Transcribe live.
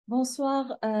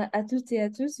Bonsoir à toutes et à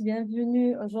tous.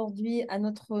 Bienvenue aujourd'hui à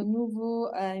notre nouveau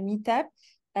meet-up.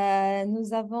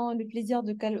 Nous avons le plaisir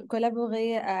de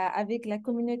collaborer avec la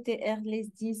communauté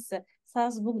RLS10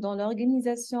 Strasbourg dans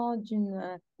l'organisation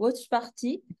d'une watch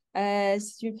party.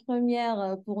 C'est une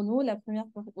première pour nous, la première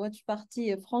watch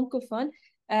party francophone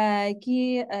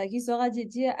qui sera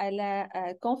dédiée à la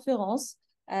conférence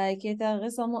qui a été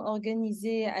récemment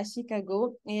organisée à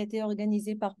Chicago et a été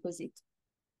organisée par Posit.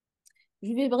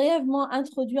 Je vais brièvement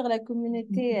introduire la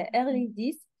communauté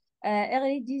RLS10.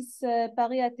 RLS10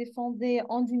 Paris a été fondé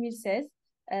en 2016.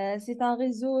 C'est un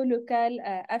réseau local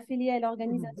affilié à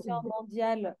l'Organisation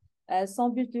mondiale sans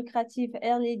but lucratif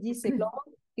RLS10 et Global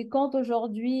qui compte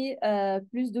aujourd'hui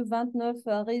plus de 29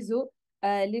 réseaux,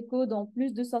 l'écho dans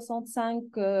plus de 65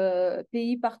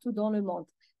 pays partout dans le monde.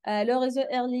 Le réseau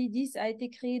RLS10 a été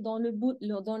créé dans le but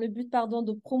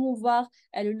de promouvoir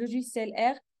le logiciel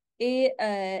R et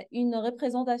une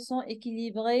représentation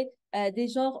équilibrée des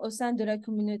genres au sein de la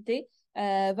communauté.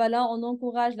 Voilà, on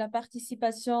encourage la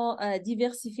participation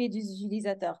diversifiée des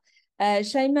utilisateurs.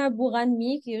 Shaima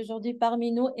Bouranmi, qui est aujourd'hui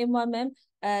parmi nous, et moi-même,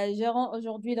 gérons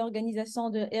aujourd'hui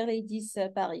l'organisation de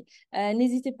RLS10 Paris.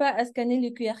 N'hésitez pas à scanner le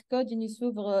QR code, il nous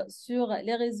s'ouvre sur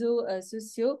les réseaux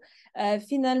sociaux.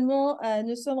 Finalement,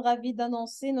 nous sommes ravis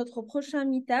d'annoncer notre prochain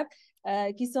meet-up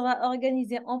qui sera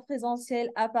organisé en présentiel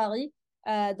à Paris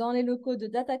dans les locaux de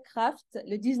DataCraft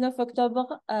le 19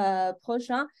 octobre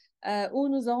prochain, où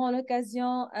nous aurons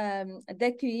l'occasion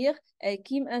d'accueillir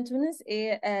Kim Antunes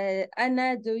et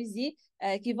Anna Doisy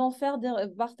qui vont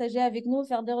partager avec nous,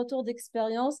 faire des retours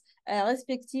d'expérience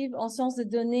respectives en sciences de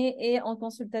données et en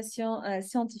consultation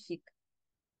scientifique.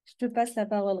 Je te passe la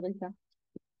parole, Rita.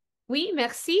 Oui,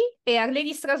 merci. Et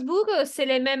Arledi Strasbourg, c'est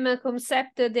le même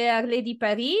concept de Arledi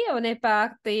Paris. On est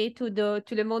parti tout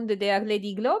le monde de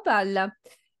Arledi Global.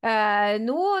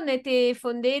 Nous, on était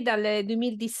fondé dans le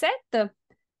 2017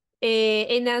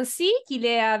 et Nancy, qui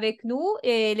est avec nous,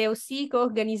 et elle est aussi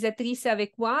co-organisatrice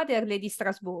avec moi d'Arledi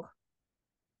Strasbourg.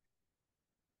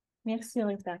 Merci,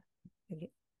 Rita.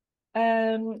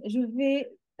 Je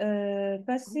vais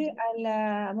passer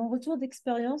à mon retour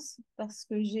d'expérience parce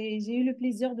que j'ai eu le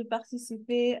plaisir de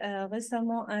participer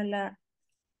récemment à la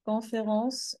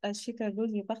conférence à Chicago.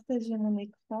 Je vais partager mon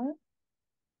écran.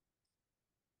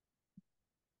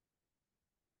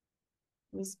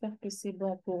 J'espère que c'est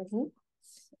bon pour vous.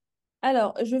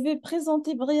 Alors, je vais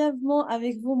présenter brièvement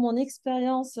avec vous mon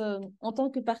expérience en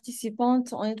tant que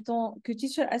participante, en tant que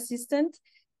teacher assistant.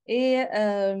 Et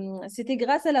c'était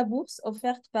grâce à la bourse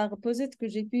offerte par Posit que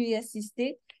j'ai pu y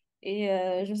assister. Et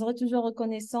je serai toujours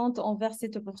reconnaissante envers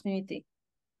cette opportunité.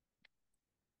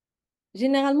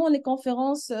 Généralement, les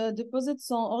conférences de Posit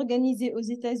sont organisées aux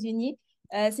États-Unis.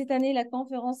 Cette année, la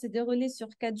conférence s'est déroulée sur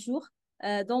 4 jours,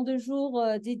 dans 2 jours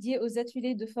dédiés aux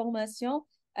ateliers de formation.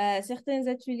 Certains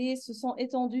ateliers se sont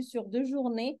étendus sur 2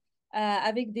 journées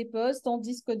avec des pauses,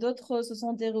 tandis que d'autres se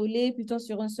sont déroulés plutôt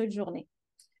sur une seule journée.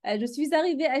 Je suis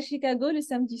arrivée à Chicago le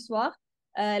samedi soir,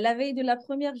 la veille de la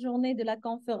première journée de la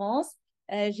conférence.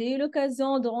 J'ai eu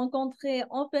l'occasion de rencontrer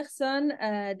en personne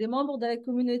des membres de la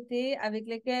communauté avec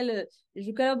lesquels je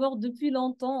collabore depuis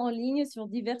longtemps en ligne sur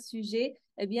divers sujets,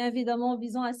 et bien évidemment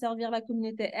visant à servir la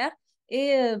communauté R.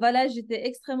 Et voilà, j'étais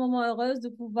extrêmement heureuse de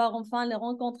pouvoir enfin les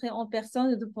rencontrer en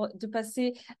personne et de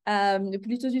passer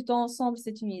plutôt du temps ensemble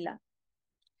cette nuit-là.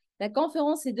 La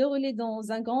conférence s'est déroulée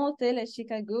dans un grand hôtel à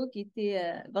Chicago qui était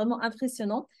vraiment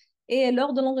impressionnant. Et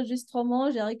lors de l'enregistrement,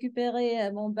 j'ai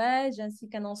récupéré mon badge ainsi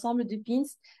qu'un ensemble de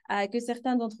pins que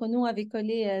certains d'entre nous avaient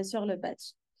collés sur le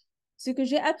badge. Ce que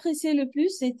j'ai apprécié le plus,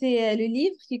 c'était le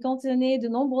livre qui contenait de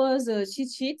nombreuses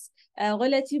cheat sheets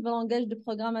relatives au langage de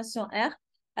programmation R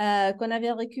qu'on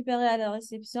avait récupéré à la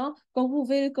réception. Comme vous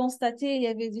pouvez le constater, il y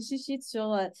avait des cheat sheets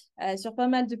sur pas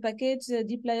mal de packages,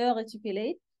 dplyr et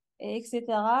tupelate, etc.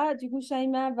 Du coup,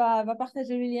 Shaima va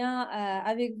partager le lien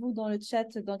avec vous dans le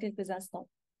chat dans quelques instants.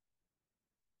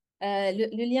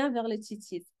 Le lien vers le cheat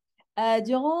sheet.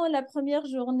 Durant la première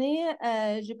journée,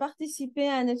 j'ai participé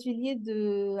à un atelier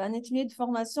de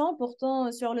formation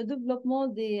portant sur le développement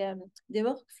des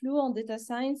workflows en data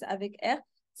science avec R.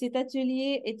 Cet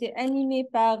atelier était animé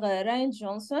par Ryan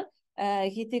Johnson,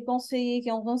 qui est conseiller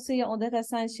en data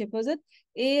science chez Posit,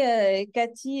 et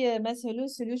Cathy Massolo,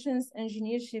 Solutions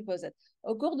Engineer chez Posit.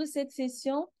 Au cours de cette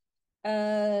session,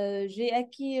 j'ai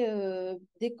acquis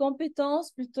des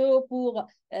compétences plutôt pour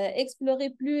explorer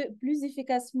plus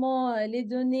efficacement les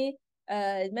données,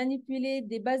 manipuler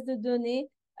des bases de données,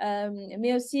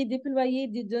 mais aussi déployer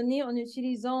des données en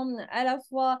utilisant à la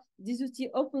fois des outils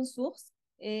open source,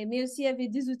 mais aussi avec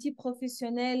des outils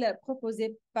professionnels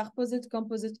proposés par Posit,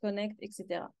 Composite Connect,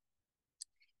 etc.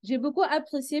 J'ai beaucoup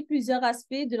apprécié plusieurs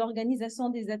aspects de l'organisation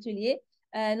des ateliers.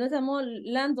 Notamment,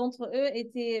 l'un d'entre eux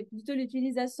était plutôt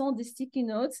l'utilisation des sticky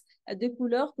notes de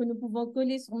couleurs que nous pouvons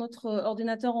coller sur notre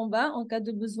ordinateur en bas en cas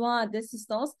de besoin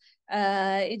d'assistance.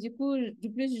 Et du coup, de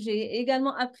plus, j'ai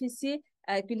également apprécié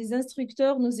que les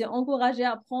instructeurs nous aient encouragés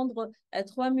à prendre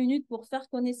 3 minutes pour faire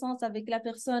connaissance avec la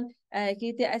personne qui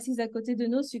était assise à côté de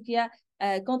nous, ce qui a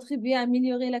contribué à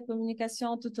améliorer la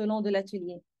communication tout au long de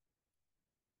l'atelier.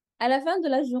 À la fin de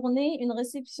la journée, une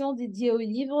réception dédiée au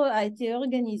livre a été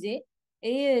organisée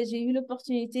et j'ai eu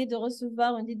l'opportunité de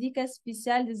recevoir une dédicace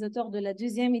spéciale des auteurs de la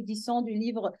 2e édition du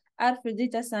livre Après,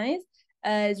 Data Science.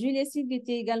 Julia Silk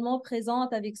était également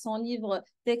présente avec son livre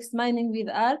Text Mining with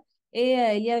R. Et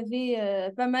il y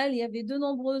avait il y avait de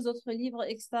nombreux autres livres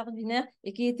extraordinaires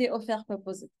et qui étaient offerts par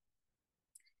Posit.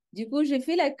 Du coup, j'ai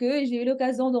fait la queue et j'ai eu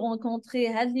l'occasion de rencontrer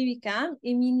Hadley Wickham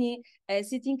et Mine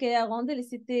Sitting Randall et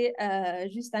c'était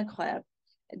juste incroyable.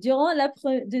 Durant la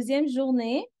 2e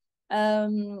journée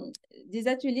des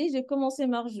ateliers, j'ai commencé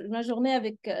ma journée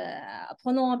avec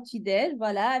prenant un petit déj,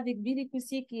 voilà, avec Billy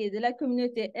Koussi qui est de la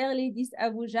communauté Air Ladies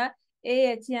Abuja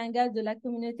et Tianga de la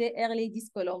communauté Air Ladies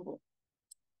Colombo.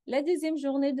 La 2e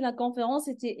journée de la conférence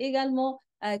était également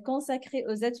consacrée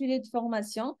aux ateliers de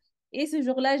formation. Et ce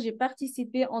jour-là, j'ai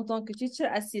participé en tant que teacher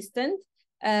assistant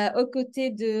aux côtés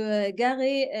de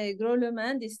Gary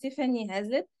Groleman et Stephanie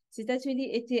Hazlett. Cet atelier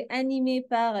était animé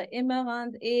par Emma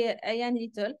Rand et Ian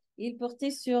Little. Il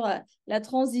portait sur la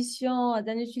transition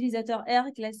d'un utilisateur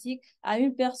R classique à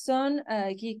une personne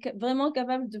qui est vraiment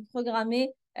capable de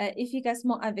programmer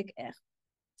efficacement avec R.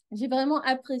 J'ai vraiment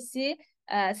apprécié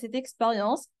cette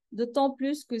expérience, d'autant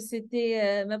plus que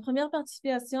c'était ma première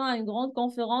participation à une grande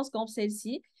conférence comme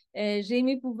celle-ci. J'ai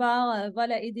aimé pouvoir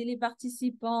voilà, aider les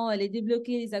participants, les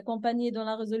débloquer, les accompagner dans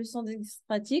la résolution des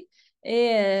pratiques.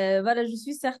 Et voilà, je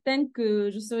suis certaine que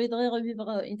je souhaiterais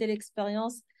revivre une telle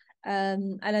expérience à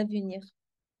l'avenir.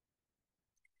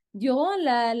 Durant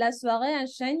la soirée, un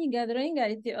Shiny Gathering a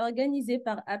été organisé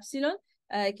par Epsilon,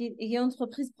 qui est une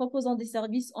entreprise proposant des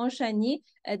services en Shiny,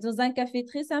 dans un café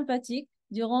très sympathique.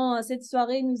 Durant cette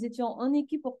soirée, nous étions en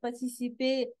équipe pour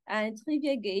participer à un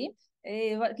trivia game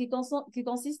et, voilà, qui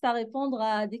consiste à répondre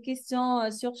à des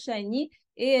questions sur Shiny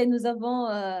et nous avons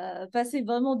passé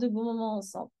vraiment de bons moments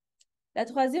ensemble. La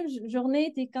 3e journée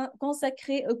était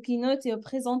consacrée aux keynotes et aux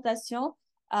présentations,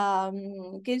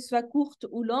 qu'elles soient courtes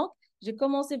ou longues. J'ai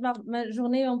commencé ma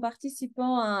journée en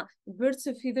participant à un Birds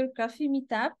of Feather Coffee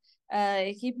Meetup,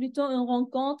 qui est plutôt une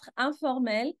rencontre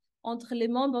informelle entre les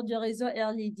membres du réseau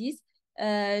Air Ladies.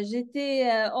 J'étais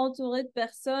entourée de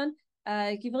personnes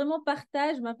qui vraiment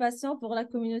partagent ma passion pour la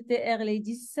communauté Air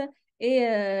Ladies et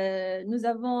nous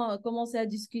avons commencé à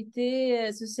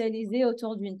discuter, socialiser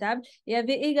autour d'une table. Il y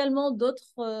avait également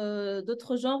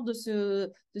d'autres genres de ce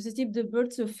type de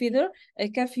Birds of Feather,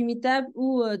 Café Meetup,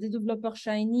 où des développeurs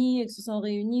Shiny se sont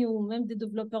réunis ou même des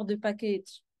développeurs de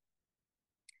package.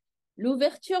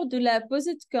 L'ouverture de la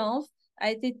Posit conf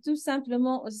a été tout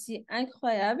simplement aussi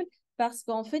incroyable parce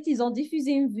qu'en fait, ils ont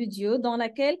diffusé une vidéo dans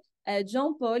laquelle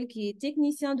Jean-Paul, qui est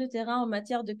technicien de terrain en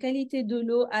matière de qualité de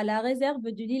l'eau à la réserve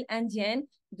de l'île indienne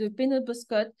de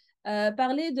Penobscot,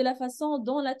 parlait de la façon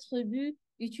dont la tribu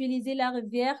utilisait la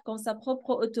rivière comme sa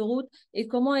propre autoroute et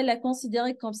comment elle la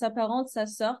considérait comme sa parente, sa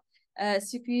sœur,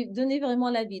 ce qui donnait vraiment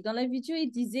la vie. Dans la vidéo,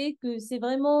 il disait que c'est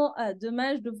vraiment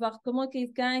dommage de voir comment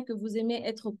quelqu'un que vous aimez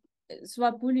être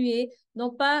soit pollué,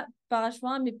 non pas par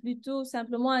choix, mais plutôt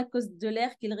simplement à cause de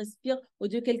l'air qu'il respire ou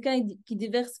de quelqu'un qui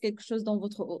déverse quelque chose dans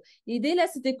votre eau. L'idée là,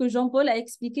 c'était que Jean-Paul a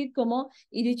expliqué comment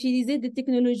il utilisait des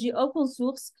technologies open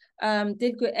source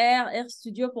telles que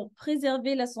RStudio pour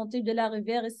préserver la santé de la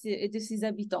rivière et de ses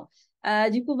habitants.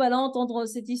 Du coup, voilà, entendre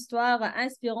cette histoire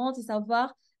inspirante et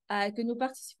savoir que nous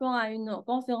participons à une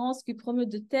conférence qui promeut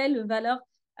de telles valeurs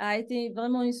a été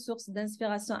vraiment une source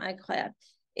d'inspiration incroyable.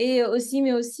 Et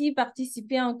aussi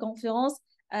participer à une conférence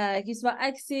qui soit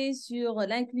axée sur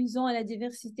l'inclusion et la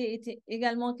diversité était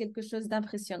également quelque chose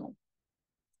d'impressionnant.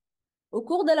 Au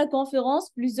cours de la conférence,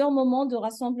 plusieurs moments de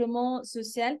rassemblement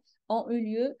social ont eu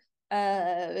lieu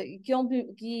qui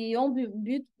ont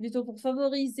but plutôt pour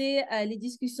favoriser les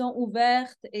discussions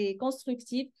ouvertes et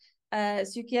constructives,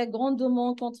 ce qui a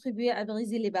grandement contribué à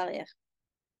briser les barrières.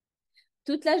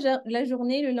 Toute la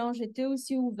journée, le lounge était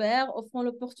aussi ouvert, offrant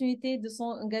l'opportunité de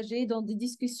s'engager dans des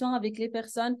discussions avec les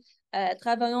personnes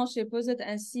travaillant chez Posit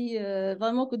ainsi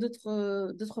vraiment que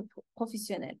d'autres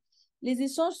professionnels. Les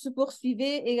échanges se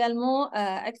poursuivaient également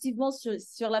activement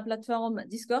sur la plateforme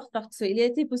Discord parce qu'il a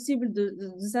été possible de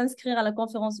s'inscrire à la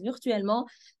conférence virtuellement,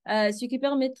 ce qui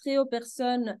permettrait aux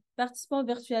personnes participant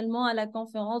virtuellement à la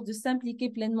conférence de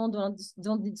s'impliquer pleinement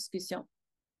dans des discussions.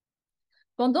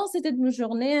 Pendant cette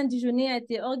journée, un déjeuner a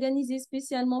été organisé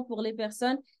spécialement pour les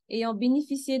personnes ayant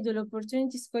bénéficié de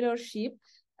l'Opportunity Scholarship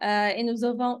et nous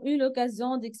avons eu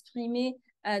l'occasion d'exprimer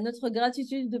notre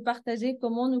gratitude de partager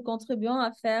comment nous contribuons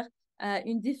à faire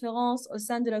une différence au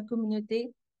sein de la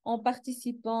communauté en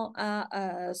participant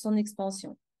à son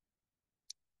expansion.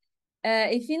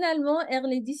 Et finalement,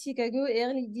 RLDIS Chicago et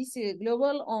RLDIS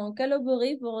Global ont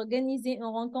collaboré pour organiser une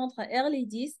rencontre à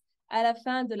RLDIS à la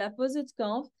fin de la Posit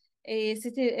conf. Et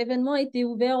cet événement était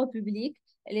ouvert au public.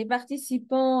 Les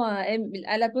participants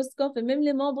à la post-conf et même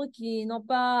les membres qui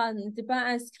n'étaient pas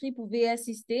inscrits pouvaient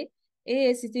assister.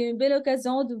 Et c'était une belle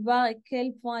occasion de voir à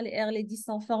quel point les RLDIS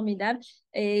sont formidables.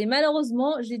 Et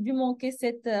malheureusement, j'ai dû manquer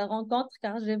cette rencontre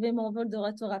car j'avais mon vol de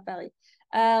retour à Paris.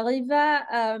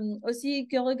 Riva aussi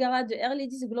que regardé de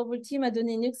RLDIS Global Team a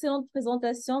donné une excellente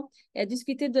présentation et a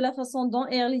discuté de la façon dont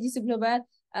RLDIS Global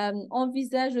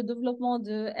envisage le développement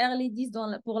de RLDIS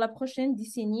pour la prochaine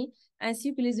décennie,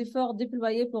 ainsi que les efforts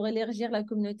déployés pour élargir la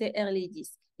communauté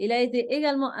RLDIS. Il a été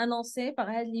également annoncé par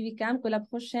Hadley Wickham que la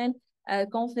prochaine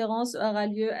conférence aura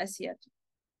lieu à Seattle.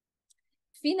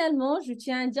 Finalement, je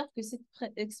tiens à dire que cette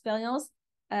expérience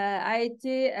a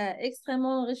été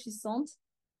extrêmement enrichissante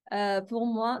pour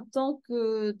moi, tant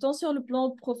sur le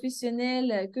plan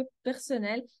professionnel que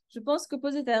personnel. Je pense que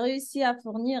Posit a réussi à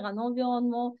fournir un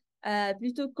environnement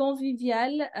plutôt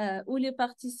convivial où les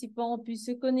participants puissent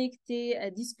se connecter,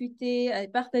 discuter,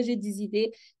 partager des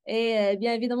idées. Et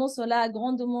bien évidemment, cela a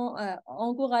grandement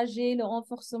encouragé le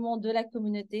renforcement de la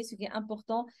communauté, ce qui est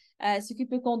important, ce qui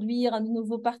peut conduire à de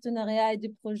nouveaux partenariats et des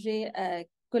projets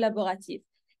collaboratifs.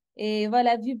 Et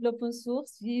voilà, vive l'open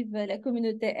source, vive la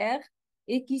communauté R.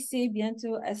 Et qui sait,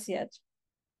 bientôt à Seattle.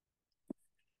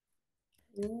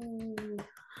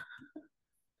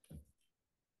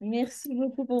 Merci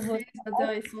beaucoup pour votre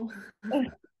intéressant.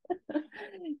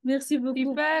 Merci beaucoup.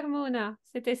 Super, Mouna.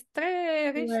 C'était très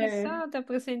enrichissant ta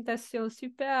présentation.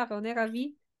 Super, on est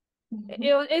ravis. Et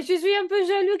je suis un peu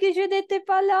jaloux que je n'étais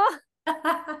pas là.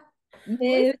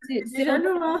 Mais c'est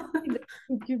jaloux, hein.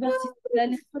 Tu participes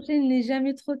l'année prochaine, il n'est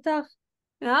jamais trop tard.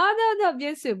 Non, non, non,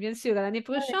 bien sûr, bien sûr. L'année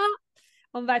prochaine,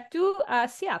 on va tout à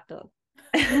Seattle.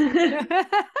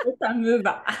 Ça me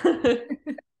va.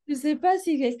 Je ne sais pas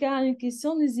si quelqu'un a une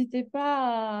question, n'hésitez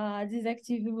pas à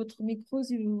désactiver votre micro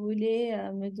si vous voulez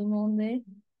me demander.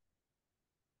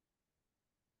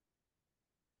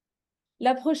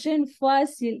 La prochaine fois,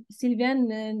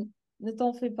 Sylviane, ne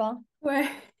t'en fais pas. Ouais.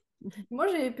 Moi,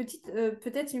 j'ai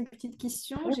peut-être une petite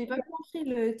question. J'ai pas compris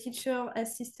le teacher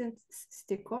assistant.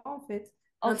 C'était quoi en fait?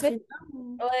 En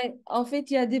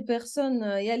fait, il y a des personnes,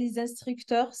 il y a les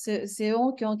instructeurs, c'est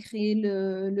eux qui ont créé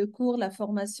le cours, la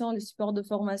formation, le support de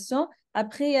formation.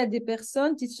 Après, il y a des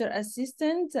personnes, teacher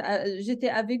assistant, j'étais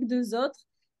avec deux autres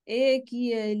et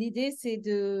l'idée, c'est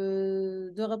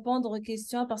de répondre aux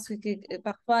questions parce que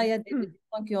parfois, il y a des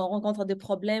gens qui rencontrent des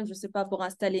problèmes, je ne sais pas, pour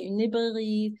installer une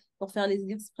librairie, pour faire les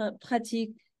exercices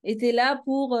pratiques. Et tu es là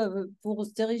pour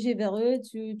se diriger vers eux,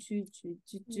 tu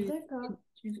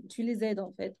les aides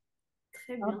en fait.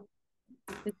 Très bien.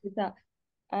 C'est ça.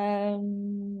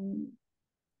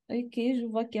 Ok, je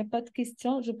vois qu'il n'y a pas de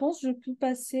questions. Je pense que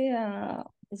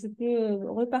je peux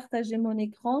repartager mon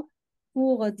écran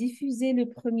pour diffuser le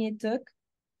premier talk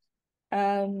qui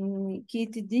a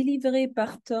été délivré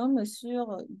par Tom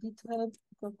sur GitHub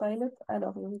Copilot.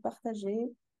 Alors, je vais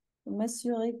partager,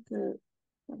 m'assurer que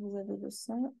vous avez le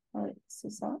son. Oui,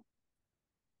 c'est ça.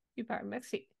 Super,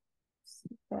 merci.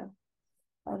 Super.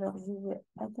 Alors, je vais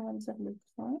agrandir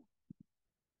l'écran.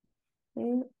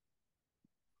 Et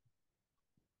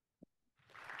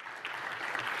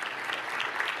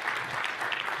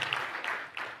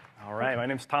all right, my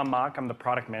name is Tom Mock. I'm the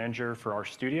product manager for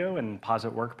RStudio and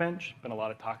Posit Workbench. Been a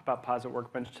lot of talk about Posit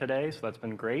Workbench today, so that's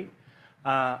been great.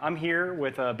 I'm here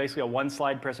with basically a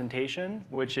one-slide presentation,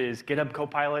 which is GitHub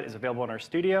Copilot is available in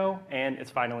RStudio, and it's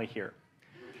finally here.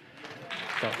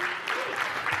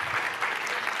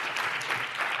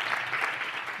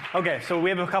 Okay, so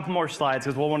we have a couple more slides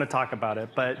because we'll want to talk about it.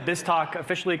 But this talk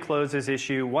officially closes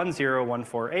issue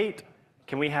 10148.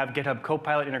 Can we have GitHub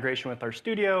Copilot integration with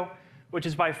RStudio, which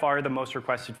is by far the most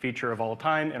requested feature of all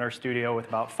time in RStudio with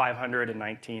about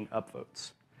 519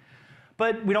 upvotes.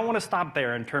 But we don't want to stop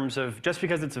there in terms of just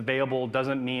because it's available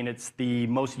doesn't mean it's the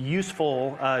most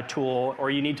useful tool or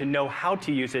you need to know how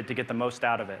to use it to get the most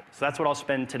out of it. So that's what I'll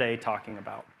spend today talking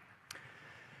about.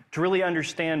 To really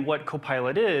understand what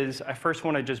Copilot is, I first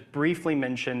want to just briefly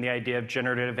mention the idea of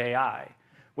generative AI,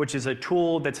 which is a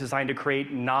tool that's designed to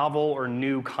create novel or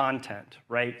new content,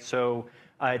 right? So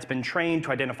it's been trained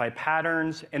to identify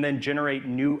patterns and then generate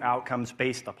new outcomes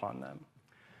based upon them.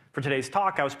 For today's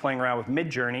talk, I was playing around with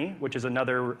Midjourney, which is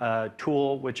another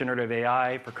tool with generative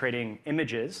AI for creating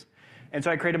images. And so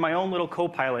I created my own little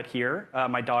co-pilot here,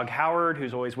 my dog Howard,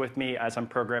 who's always with me as I'm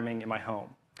programming in my home.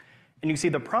 And you can see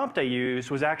the prompt I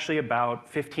used was actually about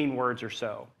 15 words or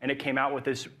so. And it came out with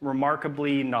this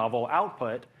remarkably novel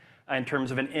output in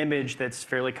terms of an image that's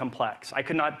fairly complex. I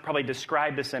could not probably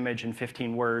describe this image in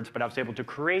 15 words, but I was able to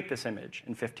create this image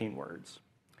in 15 words.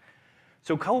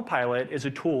 So Copilot is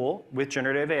a tool with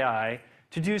generative AI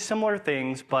to do similar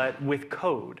things, but with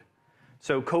code.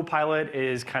 So Copilot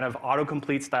is kind of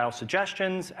autocomplete style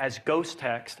suggestions as ghost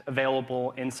text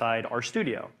available inside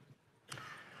RStudio.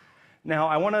 Now,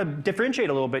 I want to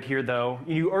differentiate a little bit here, though.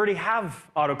 You already have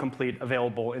autocomplete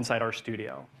available inside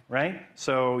RStudio, right?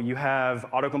 So you have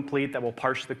autocomplete that will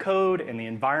parse the code and the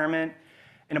environment.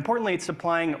 And importantly, it's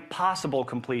supplying possible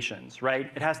completions,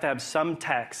 right? It has to have some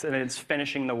text, and it's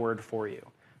finishing the word for you.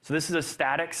 So this is a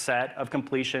static set of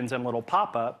completions and little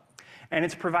pop-up. And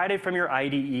it's provided from your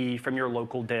IDE, from your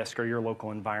local disk or your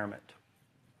local environment.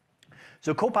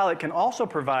 So Copilot can also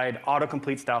provide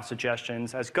autocomplete style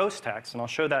suggestions as ghost text, and I'll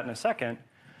show that in a second.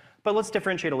 But let's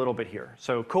differentiate a little bit here.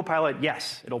 So Copilot,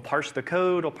 yes, it'll parse the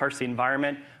code, it'll parse the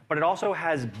environment, but it also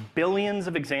has billions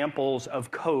of examples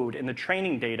of code in the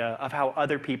training data of how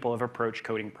other people have approached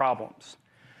coding problems.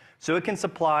 So it can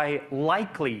supply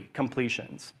likely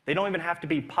completions. They don't even have to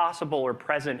be possible or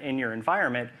present in your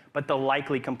environment, but the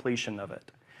likely completion of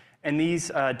it. And these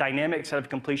dynamic set of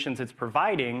completions it's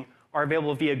providing are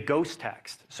available via ghost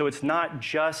text. So it's not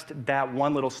just that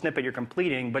one little snippet you're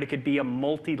completing, but it could be a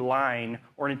multi-line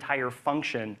or an entire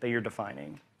function that you're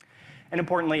defining. And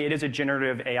importantly, it is a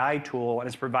generative AI tool, and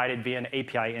it's provided via an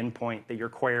API endpoint that you're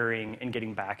querying and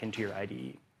getting back into your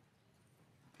IDE.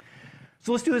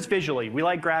 So let's do this visually. We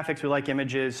like graphics, we like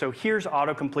images. So here's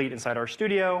autocomplete inside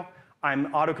RStudio.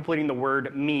 I'm autocompleting the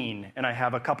word mean, and I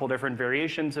have a couple different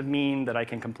variations of mean that I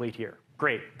can complete here.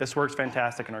 Great, this works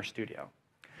fantastic in RStudio.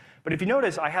 But if you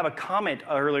notice, I have a comment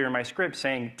earlier in my script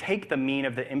saying, take the mean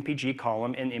of the MPG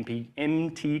column in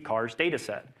MT-cars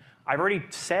dataset. I've already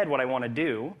said what I want to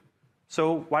do,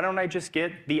 so why don't I just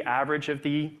get the average of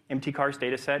the MT-cars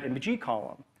dataset MPG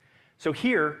column? So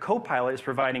here, Copilot is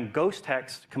providing ghost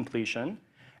text completion,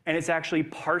 and it's actually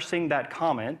parsing that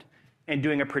comment and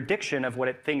doing a prediction of what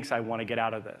it thinks I want to get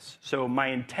out of this. So my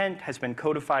intent has been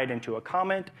codified into a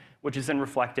comment, which is then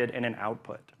reflected in an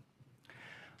output.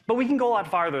 But we can go a lot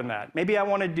farther than that. Maybe I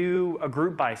want to do a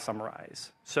group by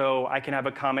summarize. So I can have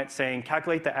a comment saying,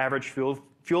 calculate the average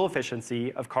fuel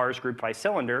efficiency of cars grouped by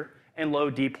cylinder and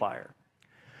load dplyr.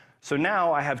 So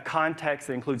now I have context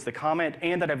that includes the comment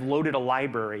and that I've loaded a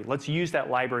library. Let's use that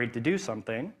library to do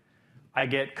something. I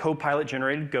get Copilot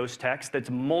generated ghost text that's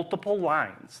multiple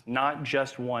lines, not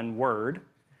just one word.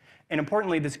 And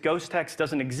importantly, this ghost text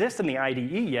doesn't exist in the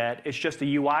IDE yet. It's just a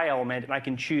UI element, and I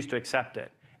can choose to accept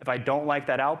it. If I don't like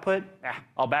that output,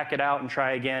 I'll back it out and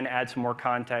try again, add some more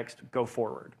context, go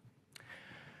forward.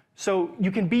 So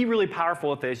you can be really powerful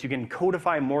with this. You can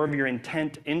codify more of your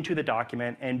intent into the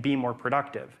document and be more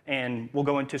productive. And we'll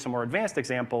go into some more advanced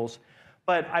examples.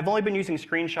 But I've only been using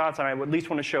screenshots, and I at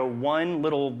least want to show one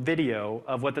little video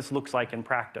of what this looks like in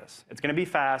practice. It's going to be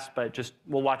fast, but just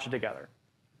we'll watch it together.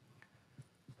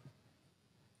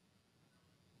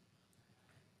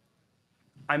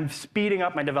 I'm speeding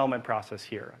up my development process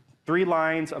here. 3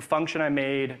 lines, a function I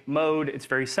made, mode, it's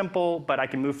very simple, but I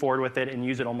can move forward with it and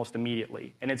use it almost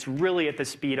immediately. And it's really at the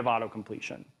speed of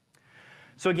autocompletion.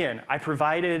 So again, I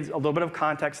provided a little bit of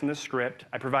context in the script.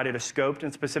 I provided a scoped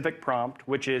and specific prompt,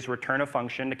 which is return a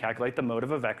function to calculate the mode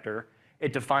of a vector.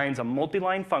 It defines a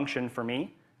multi-line function for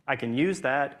me. I can use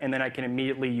that, and then I can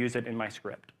immediately use it in my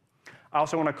script. I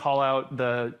also want to call out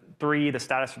the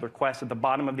status of the request at the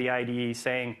bottom of the IDE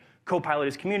saying, Copilot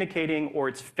is communicating, or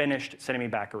it's finished sending me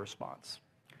back a response.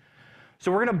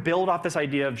 So we're going to build off this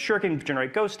idea of, sure, it can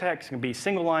generate ghost text, it can be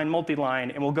single line, multi-line,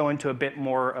 and we'll go into a bit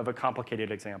more of a complicated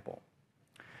example.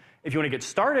 If you want to get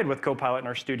started with Copilot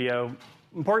in RStudio,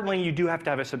 importantly, you do have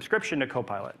to have a subscription to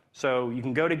Copilot. So you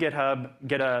can go to GitHub,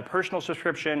 get a personal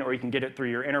subscription, or you can get it through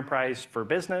your enterprise for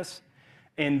business.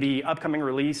 In the upcoming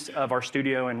release of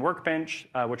RStudio and Workbench,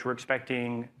 which we're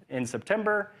expecting in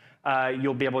September,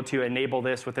 you'll be able to enable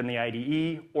this within the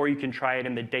IDE, or you can try it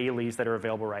in the dailies that are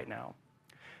available right now.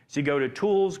 So you go to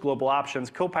Tools, Global Options,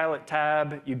 Copilot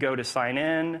tab, you go to Sign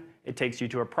In, it takes you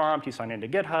to a prompt, you sign into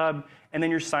GitHub, and then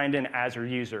you're signed in as a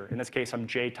user. In this case, I'm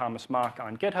J. Thomas Mock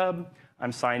on GitHub.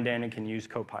 I'm signed in and can use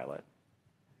Copilot.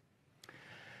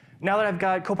 Now that I've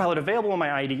got Copilot available in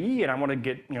my IDE and I want to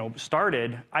get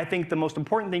started, I think the most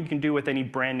important thing you can do with any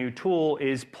brand new tool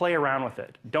is play around with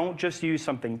it. Don't just use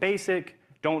something basic.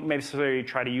 Don't necessarily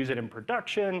try to use it in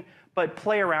production, but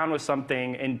play around with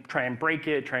something and try and break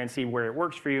it, try and see where it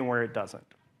works for you and where it doesn't.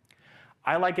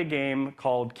 I like a game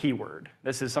called Keyword.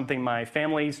 This is something my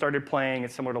family started playing.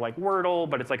 It's similar to like Wordle,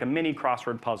 but it's like a mini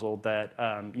crossword puzzle that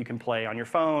you can play on your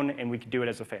phone, and we could do it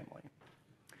as a family.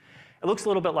 It looks a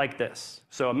little bit like this.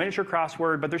 So a miniature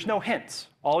crossword, but there's no hints.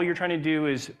 All you're trying to do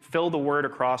is fill the word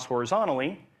across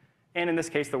horizontally, and in this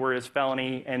case, the word is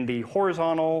felony, and the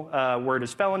horizontal word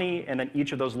is felony, and then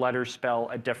each of those letters spell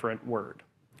a different word.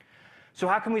 So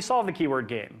how can we solve the keyword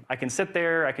game? I can sit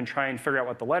there, I can try and figure out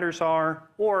what the letters are,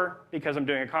 or because I'm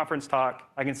doing a conference talk,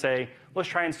 I can say, let's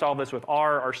try and solve this with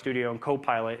R, RStudio, and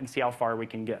Copilot and see how far we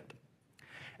can get.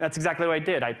 And that's exactly what I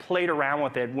did. I played around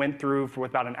with it, went through for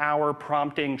about an hour,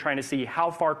 prompting, trying to see how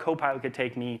far Copilot could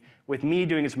take me with me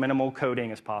doing as minimal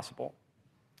coding as possible.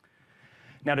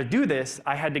 Now to do this,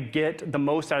 I had to get the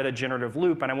most out of the generative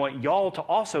loop, and I want y'all to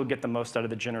also get the most out of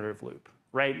the generative loop.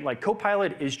 Right? Like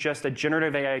Copilot is just a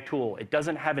generative AI tool. It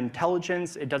doesn't have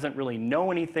intelligence. It doesn't really know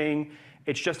anything.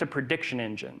 It's just a prediction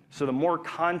engine. So the more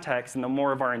context and the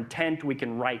more of our intent we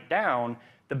can write down,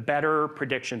 the better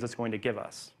predictions it's going to give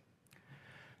us.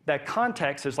 That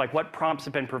context is like what prompts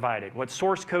have been provided, what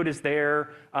source code is there,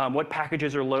 what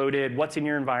packages are loaded, what's in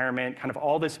your environment, kind of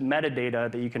all this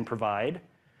metadata that you can provide,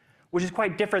 which is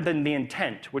quite different than the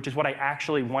intent, which is what I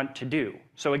actually want to do.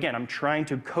 So again, I'm trying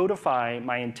to codify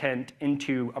my intent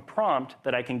into a prompt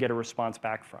that I can get a response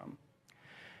back from.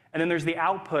 And then there's the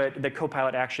output that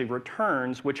Copilot actually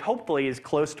returns, which hopefully is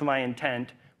close to my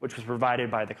intent, which was provided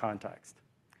by the context.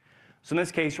 So in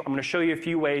this case, I'm going to show you a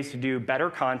few ways to do better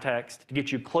context to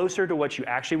get you closer to what you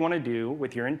actually want to do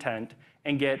with your intent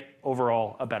and get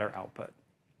overall a better output.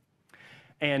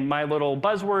 And my little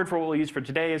buzzword for what we'll use for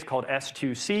today is called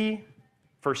S2C,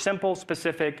 for simple,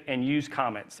 specific, and use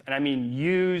comments. And I mean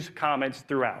use comments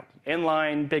throughout.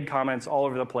 Inline, big comments all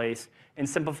over the place, and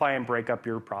simplify and break up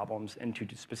your problems into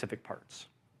specific parts.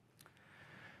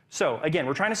 So again,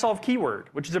 we're trying to solve keyword,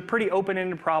 which is a pretty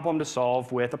open-ended problem to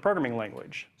solve with a programming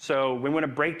language. So we want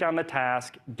to break down the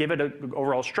task, give it an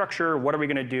overall structure, what are we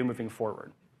going to do moving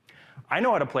forward? I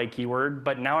know how to play keyword,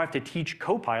 but now I have to teach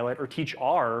Copilot or teach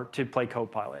R to play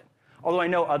Copilot. Although I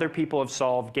know other people have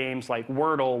solved games like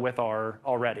Wordle with R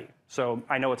already, so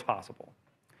I know it's possible.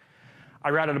 I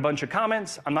routed a bunch of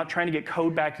comments. I'm not trying to get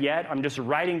code back yet. I'm just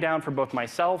writing down for both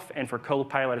myself and for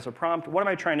Copilot as a prompt. What am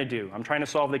I trying to do? I'm trying to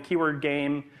solve the keyword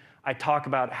game. I talk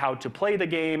about how to play the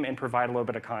game and provide a little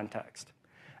bit of context.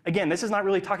 Again, this is not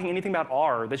really talking anything about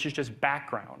R. This is just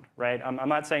background, right? I'm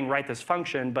not saying write this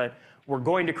function, but we're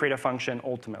going to create a function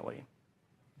ultimately.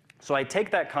 So I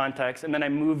take that context, and then I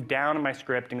move down in my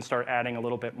script and start adding a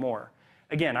little bit more.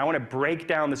 Again, I want to break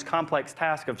down this complex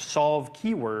task of solve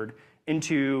keyword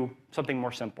into something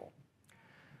more simple.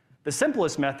 The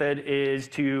simplest method is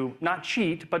to not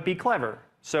cheat, but be clever.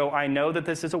 So I know that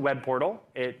this is a web portal.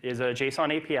 It is a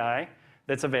JSON API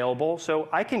that's available, so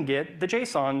I can get the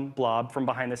JSON blob from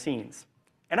behind the scenes.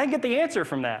 And I can get the answer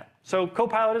from that. So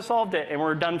Copilot has solved it, and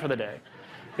we're done for the day.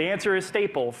 The answer is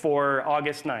staple for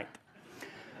August 9th.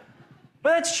 But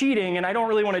that's cheating, and I don't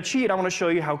really want to cheat. I want to show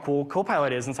you how cool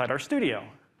Copilot is inside RStudio.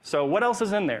 So what else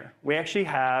is in there? We actually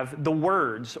have the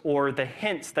words or the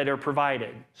hints that are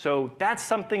provided. So that's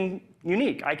something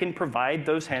unique. I can provide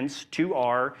those hints to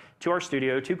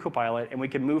RStudio, to Copilot, and we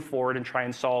can move forward and try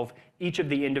and solve each of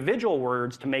the individual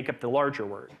words to make up the larger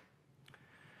word.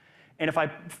 And if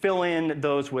I fill in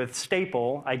those with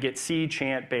staple, I get see,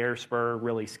 chant, bear, spur,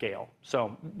 really, scale.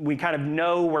 So we kind of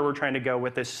know where we're trying to go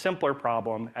with this simpler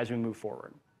problem as we move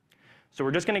forward. So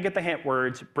we're just going to get the hint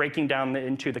words, breaking down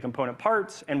into the component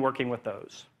parts, and working with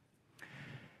those.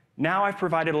 Now I've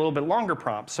provided a little bit longer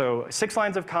prompt. So 6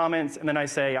 lines of comments, and then I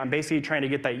say I'm basically trying to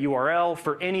get that URL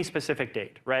for any specific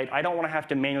date, right? I don't want to have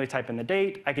to manually type in the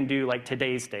date. I can do like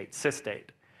today's date, sys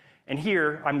date. And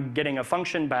here, I'm getting a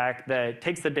function back that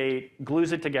takes the date,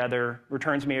 glues it together,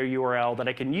 returns me a URL that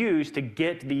I can use to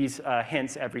get these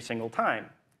hints every single time.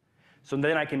 So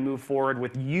then I can move forward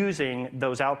with using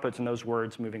those outputs and those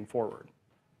words moving forward.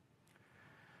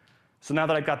 So now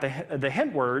that I've got the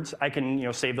hint words, I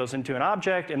can save those into an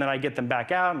object, and then I get them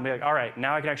back out and be like, all right,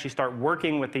 now I can actually start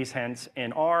working with these hints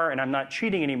in R, and I'm not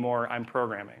cheating anymore, I'm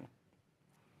programming.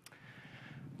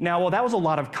 Now, while that was a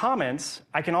lot of comments,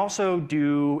 I can also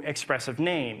do expressive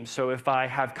names. So if I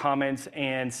have comments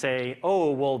and say,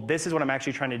 oh, well, this is what I'm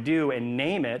actually trying to do, and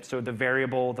name it, so the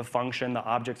variable, the function, the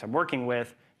objects I'm working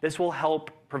with, this will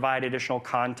help provide additional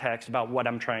context about what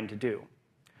I'm trying to do.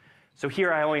 So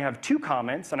here I only have 2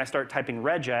 comments, and I start typing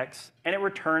regex, and it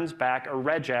returns back a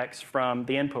regex from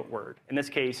the input word. In this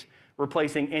case,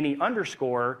 replacing any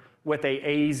underscore with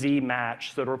a AZ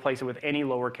match, so to replace it with any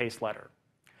lowercase letter.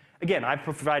 Again, I've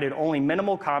provided only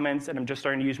minimal comments, and I'm just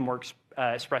starting to use more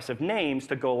expressive names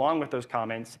to go along with those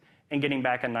comments and getting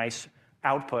back a nice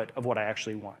output of what I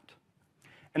actually want.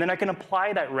 And then I can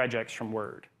apply that regex from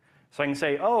Word. So I can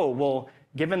say, oh, well,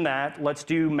 given that, let's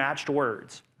do matched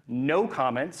words. No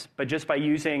comments, but just by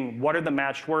using what are the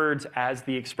matched words as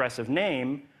the expressive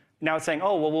name, now it's saying,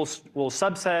 oh, well, we'll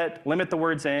subset, limit the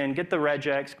words in, get the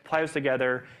regex, apply those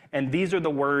together, and these are the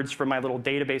words from my little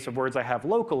database of words I have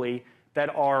locally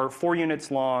that are 4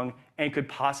 units long and could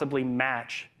possibly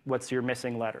match what's your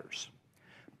missing letters.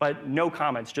 But no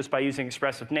comments, just by using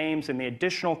expressive names and the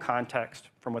additional context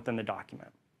from within the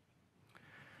document.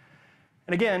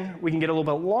 And again, we can get a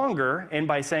little bit longer, and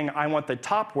by saying I want the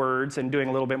top words and doing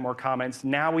a little bit more comments,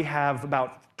 now we have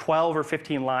about 12 or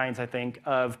 15 lines, I think,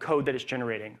 of code that it's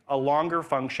generating. A longer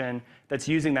function that's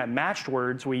using that matched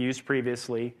words we used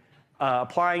previously,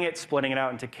 applying it, splitting it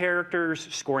out into characters,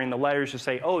 scoring the letters to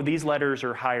say, oh, these letters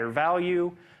are higher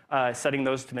value, setting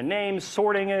those to the names,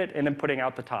 sorting it, and then putting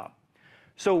out the top.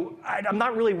 So I'm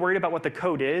not really worried about what the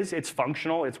code is. It's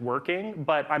functional, it's working,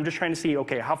 but I'm just trying to see,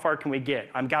 okay, how far can we get?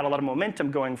 I've got a lot of momentum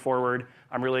going forward.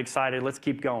 I'm really excited. Let's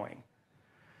keep going.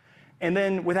 And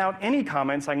then without any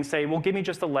comments, I can say, well, give me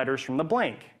just the letters from the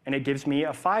blank. And it gives me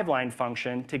a 5-line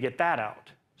function to get that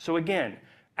out. So again,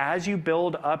 as you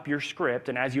build up your script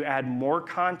and as you add more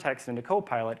context into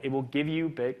Copilot, it will give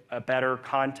you a better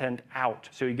content out,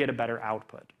 so you get a better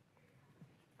output.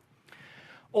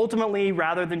 Ultimately,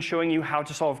 rather than showing you how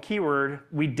to solve keyword,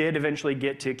 we did eventually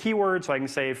get to keyword. So I can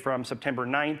say from September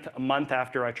 9th, a month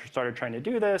after I started trying to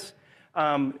do this,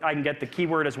 I can get the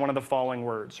keyword as one of the following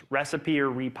words, recipe or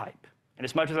repipe. And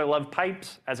as much as I love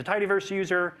pipes as a tidyverse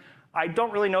user, I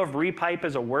don't really know if repipe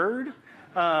is a word.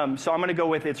 So I'm going to go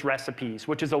with its recipes,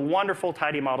 which is a wonderful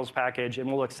tidy models package, and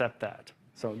we'll accept that.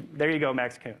 So there you go,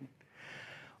 Max Kuhn.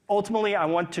 Ultimately, I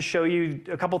want to show you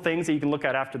a couple things that you can look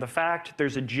at after the fact.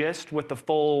 There's a gist with the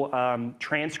full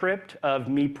transcript of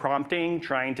me prompting,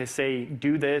 trying to say,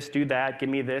 do this, do that, give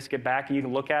me this, get back, and you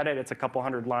can look at it. It's a couple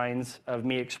hundred lines of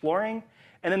me exploring.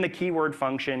 And then the keyword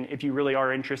function, if you really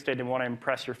are interested and want to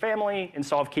impress your family, and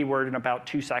solve keyword in about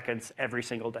 2 seconds every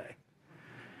single day.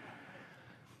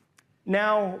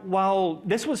 Now, while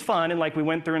this was fun and like we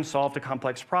went through and solved a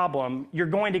complex problem, you're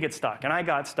going to get stuck. And I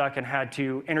got stuck and had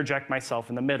to interject myself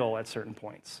in the middle at certain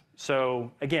points.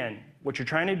 So again, what you're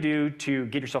trying to do to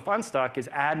get yourself unstuck is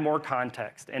add more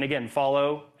context. And again,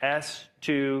 follow S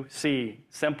to C,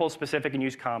 simple, specific, and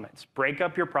use comments. Break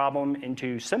up your problem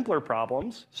into simpler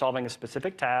problems, solving a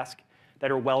specific task,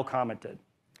 that are well commented.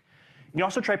 You can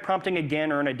also try prompting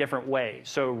again or in a different way.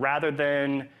 So rather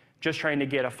than just trying to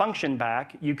get a function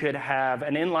back, you could have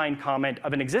an inline comment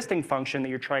of an existing function that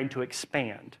you're trying to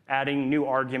expand, adding new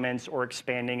arguments or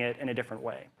expanding it in a different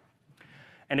way.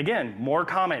 And again, more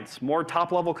comments, more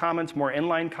top-level comments, more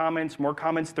inline comments, more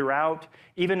comments throughout.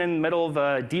 Even in the middle of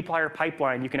a dplyr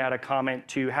pipeline, you can add a comment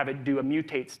to have it do a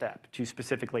mutate step to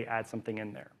specifically add something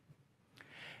in there.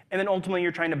 And then ultimately,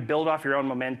 you're trying to build off your own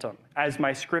momentum. As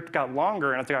my script got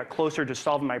longer and as I got closer to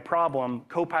solving my problem,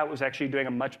 Copilot was actually doing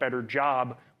a much better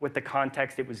job with the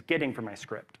context it was getting from my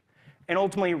script. And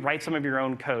ultimately, write some of your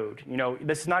own code. You know,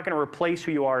 this is not going to replace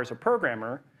who you are as a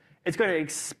programmer. It's going to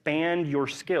expand your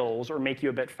skills or make you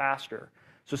a bit faster.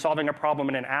 So solving a problem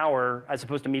in an hour, as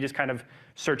opposed to me just kind of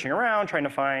searching around, trying to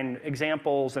find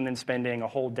examples, and then spending a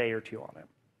whole day or two on it.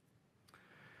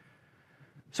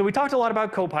 So we talked a lot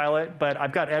about Copilot, but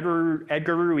I've got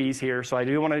Edgar Ruiz here, so I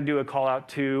do want to do a call out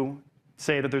to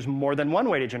say that there's more than one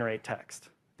way to generate text.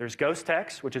 There's Ghost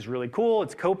Text, which is really cool.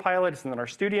 It's Copilot, it's in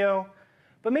RStudio.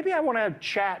 But maybe I want to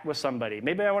chat with somebody.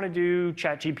 Maybe I want to do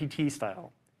ChatGPT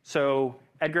style. So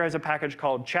Edgar has a package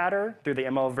called Chatter through the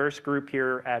MLverse group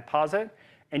here at Posit.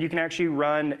 And you can actually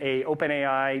run a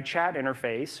OpenAI chat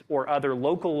interface or other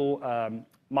local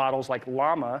models like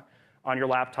Llama on your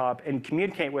laptop and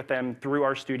communicate with them through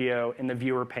RStudio in the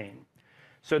viewer pane.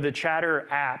 So the Chatter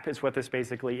app is what this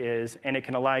basically is, and it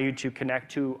can allow you to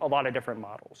connect to a lot of different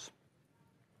models.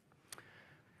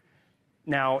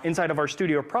 Now, inside of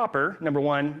RStudio proper, number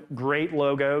one, great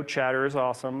logo. Chatter is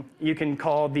awesome. You can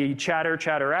call the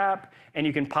Chatter app, and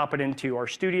you can pop it into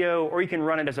RStudio, or you can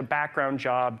run it as a background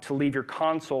job to leave your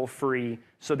console free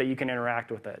so that you can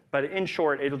interact with it. But in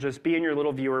short, it'll just be in your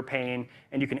little viewer pane,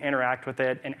 and you can interact with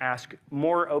it and ask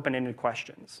more open-ended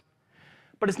questions.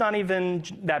 But it's not even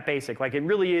that basic. Like, it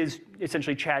really is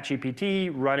essentially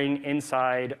ChatGPT running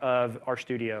inside of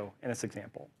RStudio in this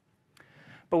example.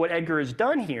 But what Edgar has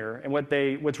done here, and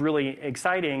what's really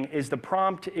exciting, is the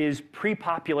prompt is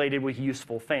pre-populated with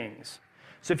useful things.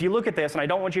 So if you look at this, and I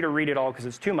don't want you to read it all because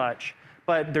it's too much,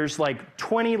 but there's like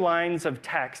 20 lines of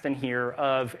text in here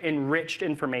of enriched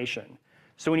information.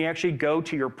 So when you actually go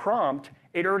to your prompt,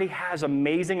 it already has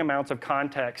amazing amounts of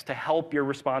context to help your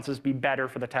responses be better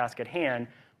for the task at hand,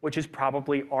 which is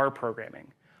probably R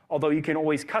programming. Although you can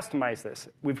always customize this.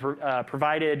 We've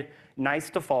provided nice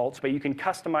defaults, but you can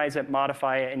customize it,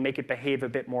 modify it, and make it behave a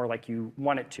bit more like you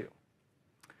want it to.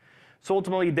 So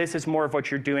ultimately, this is more of what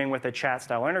you're doing with a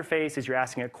chat-style interface, is you're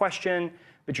asking a question,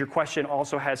 but your question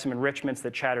also has some enrichments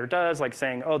that Chatter does, like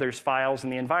saying, oh, there's files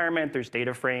in the environment, there's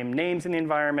data frame names in the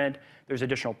environment, there's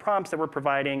additional prompts that we're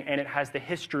providing, and it has the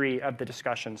history of the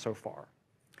discussion so far.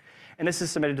 And this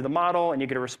is submitted to the model, and you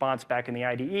get a response back in the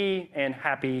IDE, and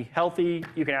happy, healthy,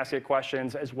 you can ask it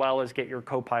questions as well as get your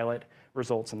Copilot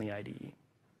results in the IDE.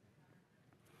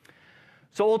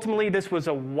 So ultimately, this was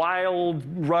a wild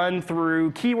run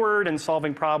through keyword and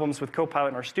solving problems with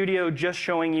Copilot in RStudio, just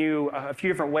showing you a few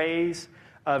different ways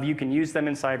of you can use them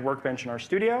inside Workbench in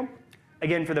RStudio.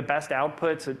 Again, for the best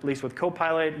outputs, at least with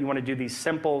Copilot, you want to do these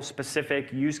simple,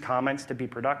 specific use comments to be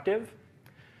productive.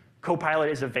 Copilot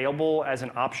is available as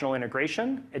an optional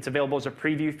integration. It's available as a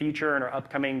preview feature in our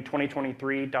upcoming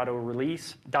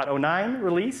 2023.09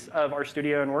 release of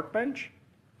RStudio and Workbench.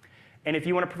 And if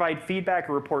you want to provide feedback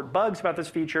or report bugs about this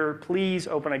feature, please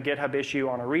open a GitHub issue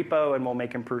on a repo, and we'll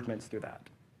make improvements through that.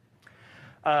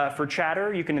 For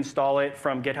Chatter, you can install it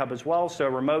from GitHub as well. So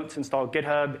remotes, install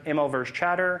GitHub, MLverse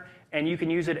Chatter, and you can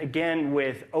use it again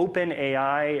with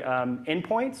OpenAI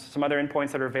endpoints, some other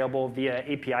endpoints that are available via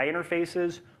API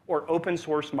interfaces, or open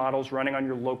source models running on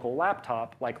your local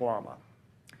laptop like Llama.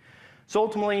 So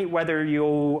ultimately, whether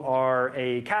you are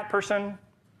a cat person,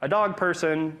 a dog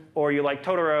person, or you like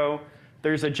Totoro,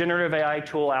 there's a generative AI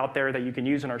tool out there that you can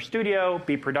use in RStudio,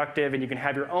 be productive, and you can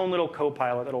have your own little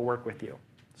Copilot that'll work with you.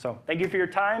 So thank you for your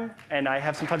time, and I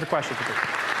have some time for questions.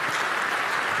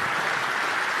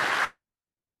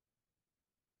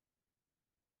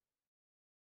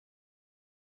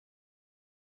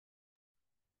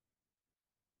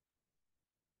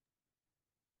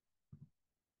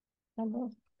 Alors,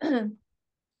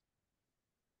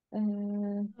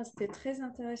 C'était très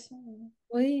intéressant.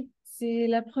 oui, c'était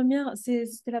la première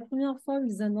fois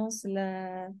qu'ils annoncent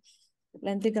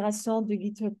l'intégration de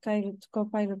GitHub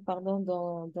Copilot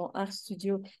dans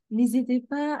RStudio. N'hésitez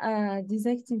pas à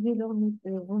désactiver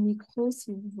vos micros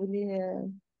si vous voulez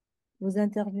vous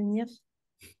intervenir.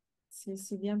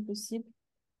 C'est bien possible.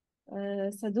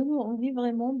 Ça donne envie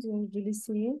vraiment de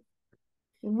l'essayer.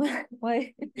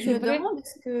 Ouais. Je me demande,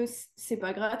 est-ce que c'est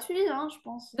pas gratuit, hein, je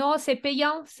pense. Non, c'est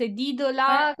payant, c'est 10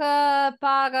 dollars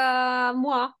par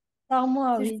mois. Par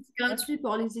mois, C'est oui. juste gratuit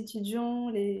pour les étudiants,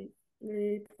 les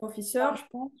professeurs, je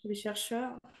pense, les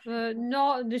chercheurs.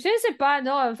 Non, je ne sais pas,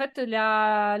 non, en fait,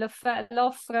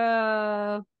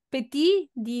 l'offre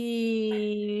petit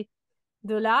 10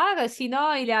 dollars,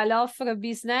 sinon il y a l'offre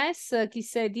business qui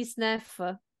c'est 19.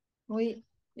 Oui,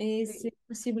 et Oui. c'est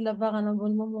possible d'avoir un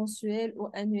abonnement mensuel ou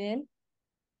annuel.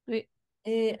 Oui.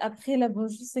 Et après, la bonne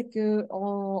chose, c'est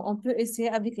qu'on peut essayer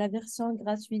avec la version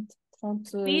gratuite. 30,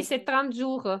 Oui, c'est 30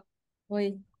 jours.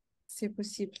 oui, c'est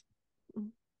possible.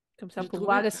 Comme ça, J'ai pour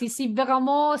trouvé voir si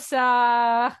vraiment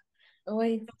ça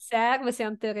Oui, serve, c'est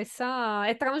intéressant.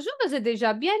 Et 30 jours, c'est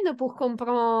déjà bien pour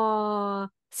comprendre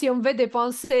si on veut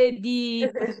dépenser 10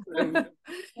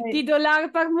 oui.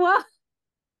 dollars par mois.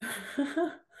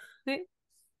 Oui.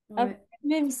 Après, Ouais.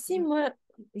 même si moi,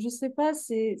 je sais pas,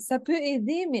 ça peut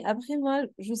aider, mais après, moi,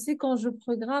 je sais quand je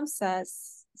programme, ça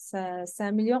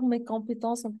améliore mes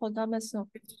compétences en programmation.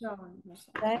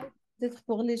 Ouais, peut-être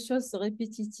pour les choses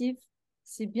répétitives,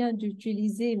 c'est bien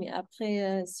d'utiliser, mais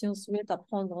après, si on souhaite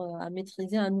apprendre à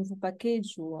maîtriser un nouveau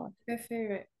package ou Tout à fait,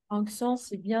 ouais. fonction,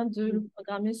 c'est bien de le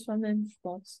programmer soi-même, je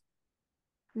pense.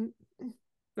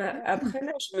 Bah, après,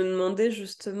 là, je me demandais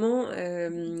justement,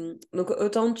 donc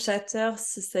autant Chatter,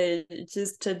 si ça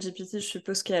utilise ChatGPT, je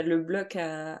suppose qu'il y a le bloc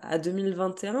à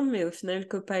 2021, mais au final,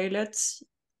 Copilot,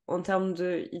 en termes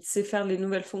de... Il sait faire les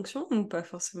nouvelles fonctions ou pas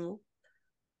forcément?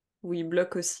 Ou il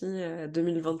bloque aussi à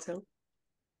 2021?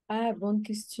 Ah, bonne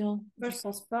question. Moi, je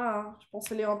pense pas, hein. Je pense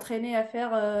les entraîner à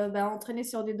faire, entraîner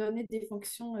sur des données des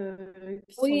fonctions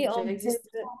qui sont Oui, déjà en fait,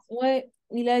 existantes. ouais,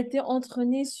 il a été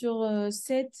entraîné sur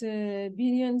 7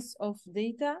 billions of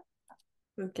data.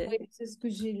 Ok. Oui, c'est ce que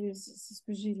j'ai lu, c'est ce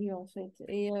que j'ai lu en fait.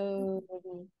 Mais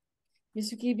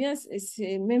ce qui est bien,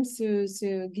 même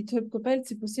ce GitHub Copilot,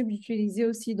 c'est possible d'utiliser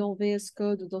aussi dans VS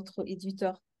Code ou d'autres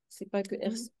éditeurs. C'est pas que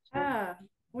RStudio. Ah,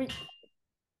 oui.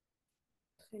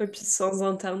 Et puis sans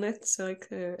Internet, c'est vrai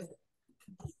que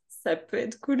ça peut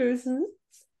être cool aussi.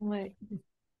 Ouais,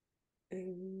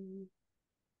 Euh,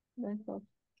 d'accord.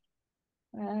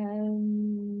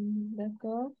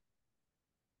 D'accord.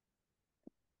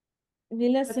 Mais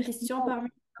là, Pas de questions parmi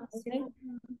ouais,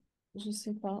 je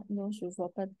sais pas. Non, je vois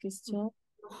pas de questions.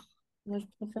 Moi, je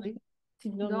préfère Oui.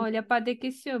 figurer. Non, il n'y a pas de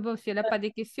questions. Bon, s'il n'y a pas de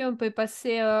questions, on peut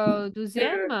passer au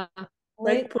deuxième. C'est vrai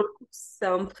Oui, que pour le coup, c'est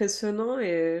impressionnant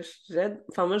et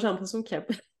enfin, moi j'ai l'impression qu'il y a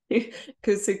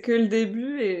que c'est que le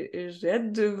début et j'ai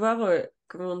hâte de voir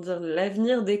comment dire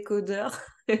l'avenir des codeurs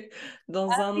dans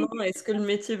un an. Est-ce que le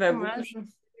métier va beaucoup dommage. changer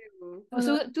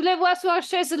ou- Tous les voix sont en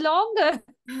chaise longue,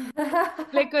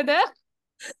 les codeurs.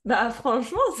 Bah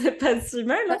franchement, c'est pas si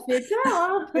mal, Ça hein. fait peur,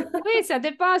 hein? Oui, ça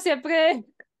dépend. C'est après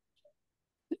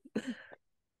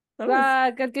Ah, mais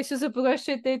pas quelque chose pour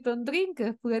acheter ton drink,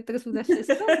 pour être sous la chaise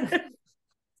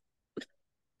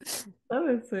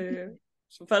longue.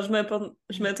 Enfin,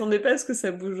 je m'attendais pas à ce que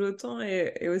ça bouge autant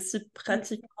et aussi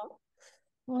pratiquement.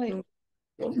 oui. Donc,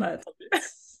 bon, bah, tant mieux.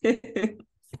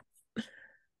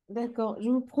 D'accord. Je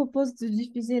vous propose de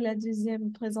diffuser la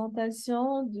deuxième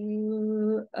présentation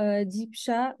de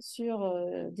Deepsha sur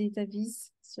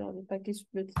DataViz, sur le package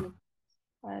plotly.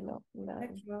 Alors, là,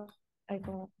 je vais D'accord.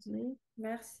 agrandir.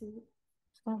 Merci.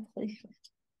 Je t'en prie.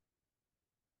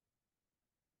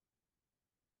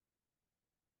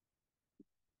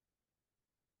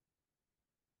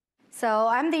 So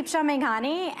I'm Deepsha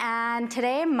Menghani, and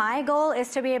today my goal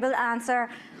is to be able to answer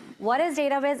what is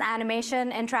DataViz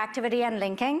animation, interactivity, and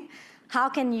linking? How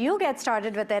can you get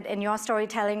started with it in your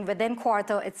storytelling within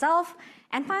Quarto itself?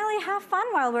 And finally, have fun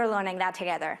while we're learning that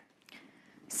together.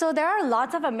 So there are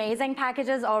lots of amazing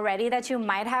packages already that you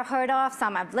might have heard of.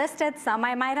 Some I've listed, some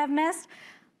I might have missed.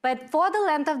 But for the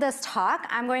length of this talk,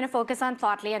 I'm going to focus on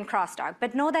Plotly and Crosstalk.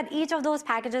 But know that each of those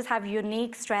packages have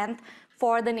unique strength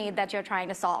for the need that you're trying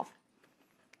to solve.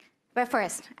 But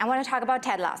first, I want to talk about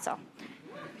Ted Lasso.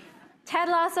 Ted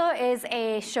Lasso is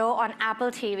a show on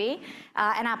Apple TV,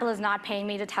 and Apple is not paying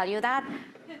me to tell you that.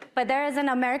 But there is an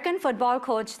American football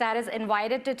coach that is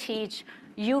invited to teach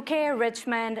UK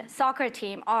Richmond soccer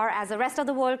team, or as the rest of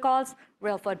the world calls,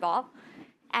 real football.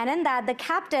 And in that, the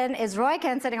captain is Roy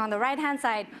Kent, sitting on the right-hand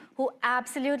side, who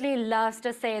absolutely loves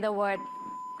to say the word,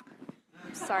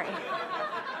 sorry,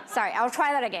 I'll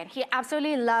try that again. He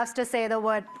absolutely loves to say the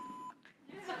word.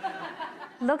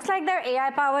 Looks like their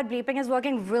AI-powered bleeping is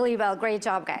working really well. Great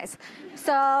job, guys.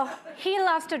 So he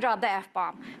loves to drop the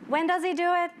F-bomb. When does he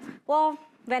do it? Well,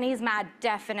 when he's mad,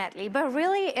 definitely. But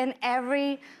really, in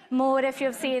every mode, if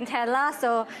you've seen Ted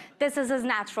Lasso, this is his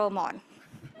natural mode.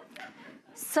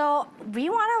 So we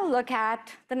want to look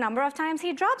at the number of times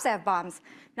he drops F-bombs.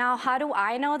 Now, how do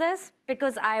I know this?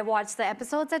 Because I watched the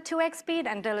episodes at 2x speed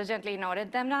and diligently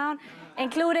noted them down,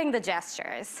 including the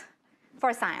gestures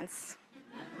for science.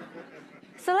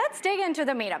 So let's dig into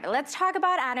the meat of it. Let's talk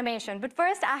about animation. But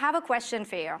first, I have a question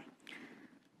for you.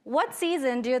 What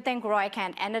season do you think Roy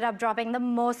Kent ended up dropping the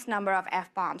most number of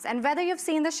F-bombs? And whether you've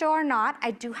seen the show or not, I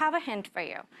do have a hint for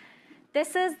you.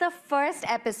 This is the first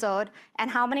episode and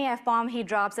how many F-bombs he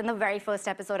drops in the very first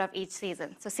episode of each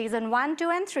season. So season 1, 2,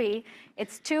 and 3,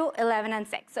 it's 2, 11, and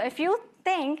 6. So if you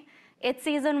think it's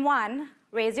season 1,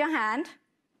 raise your hand.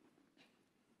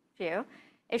 Few.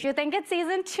 If you think it's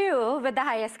season 2 with the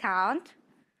highest count,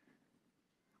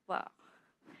 well.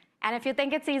 And if you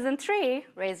think it's season 3,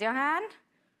 raise your hand.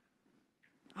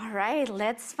 All right,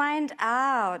 let's find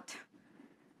out.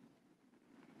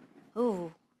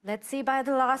 Ooh, let's see by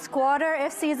the last quarter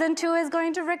if season 2 is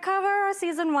going to recover or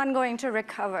season 1 going to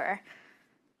recover.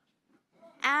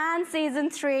 And season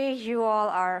 3, you all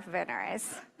are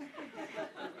winners.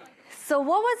 So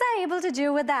what was I able to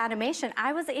do with the animation?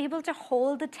 I was able to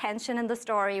hold the tension in the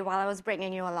story while I was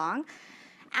bringing you along.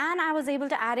 And I was able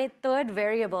to add a third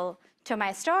variable to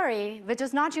my story, which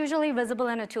is not usually visible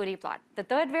in a 2D plot. The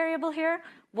third variable here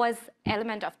was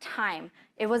element of time.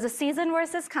 It was a season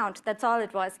versus count, that's all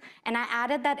it was. And I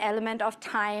added that element of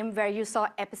time where you saw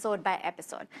episode by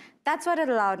episode. That's what it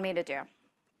allowed me to do.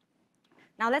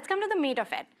 Now let's come to the meat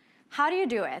of it. How do you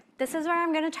do it? This is where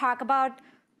I'm going to talk about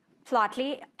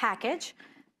Plotly package,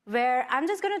 where I'm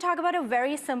just going to talk about a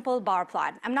very simple bar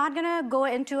plot. I'm not going to go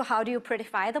into how do you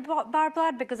prettify the bar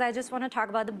plot, because I just want to talk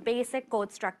about the basic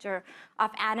code structure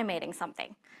of animating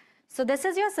something. So this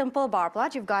is your simple bar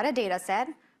plot. You've got a data set.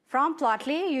 From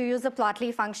Plotly, you use the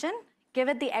Plotly function, give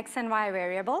it the x and y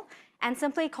variable, and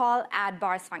simply call add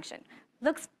bars function.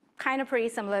 Looks kind of pretty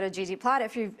similar to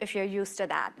ggplot if you're used to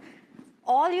that.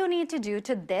 All you need to do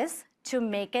to this to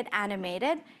make it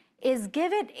animated is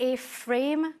give it a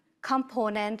frame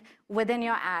component within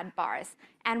your add bars.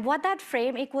 And what that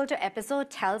frame equal to episode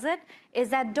tells it is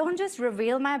that don't just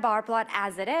reveal my bar plot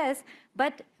as it is,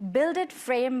 but build it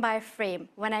frame by frame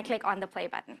when I click on the play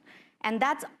button. And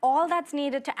that's all that's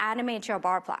needed to animate your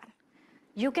bar plot.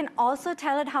 You can also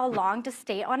tell it how long to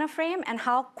stay on a frame and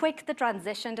how quick the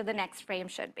transition to the next frame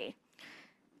should be.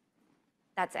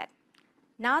 That's it.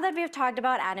 Now that we've talked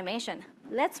about animation,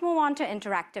 let's move on to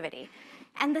interactivity.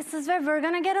 And this is where we're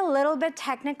going to get a little bit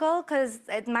technical because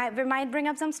we might bring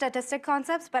up some statistic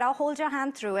concepts, but I'll hold your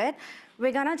hand through it.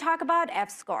 We're going to talk about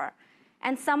F-score.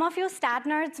 And some of you stat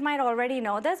nerds might already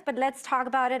know this, but let's talk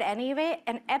about it anyway.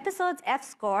 An episode's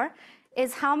F-score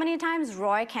is how many times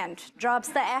Roy Kent drops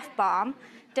the F-bomb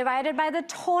divided by the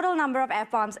total number of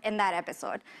F-bombs in that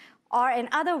episode. Or in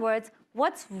other words,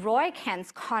 what's Roy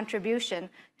Kent's contribution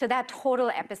to that total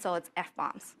episode's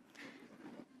F-bombs?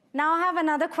 Now I have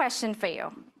another question for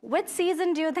you. Which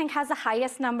season do you think has the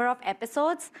highest number of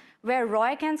episodes where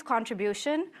Roy Kent's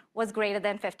contribution was greater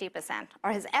than 50%,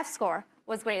 or his F-score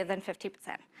was greater than 50%?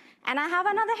 And I have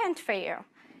another hint for you.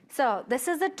 So this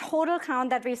is the total count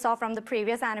that we saw from the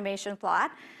previous animation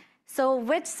plot. So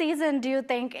which season do you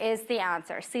think is the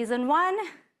answer? Season 1,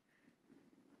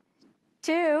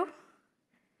 2,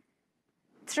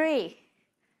 3.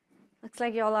 Looks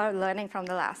like you all are learning from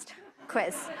the last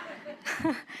quiz.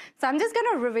 So I'm just going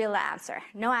to reveal the answer.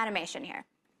 No animation here.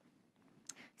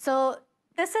 So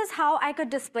this is how I could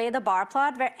display the bar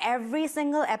plot where every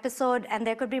single episode, and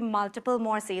there could be multiple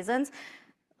more seasons,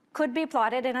 could be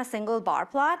plotted in a single bar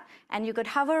plot. And you could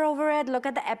hover over it, look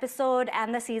at the episode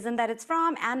and the season that it's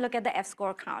from, and look at the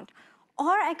F-score count.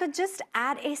 Or I could just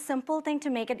add a simple thing to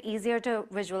make it easier to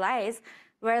visualize,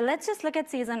 where let's just look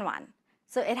at season 1.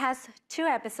 So it has 2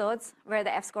 episodes where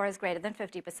the F-score is greater than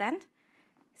 50%.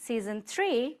 Season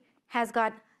 3 has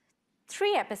got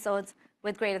 3 episodes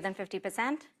with greater than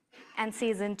 50%. And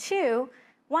season 2,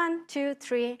 1, 2,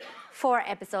 3, 4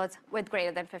 episodes with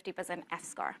greater than 50%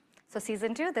 F-score. So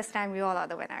season 2, this time you all are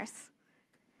the winners.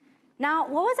 Now,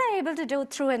 what was I able to do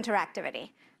through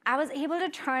interactivity? I was able to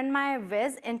turn my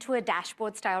Viz into a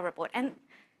dashboard-style report. And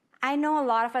I know a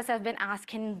lot of us have been asked,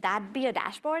 can that be a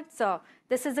dashboard? So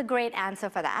this is a great answer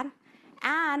for that.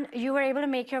 And you were able to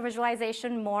make your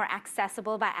visualization more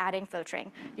accessible by adding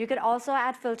filtering. You could also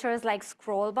add filters like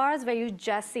scroll bars where you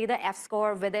just see the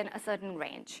F-score within a certain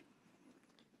range.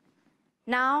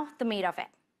 Now, the meat of it,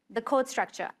 the code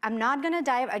structure. I'm not going to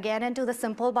dive again into the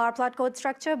simple bar plot code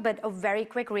structure, but a very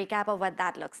quick recap of what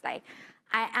that looks like.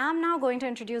 I am now going to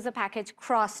introduce the package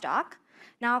crosstalk.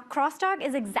 Now, crosstalk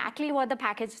is exactly what the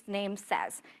package name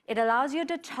says. It allows you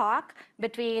to talk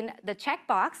between the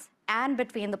checkbox and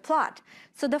between the plot.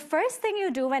 So the first thing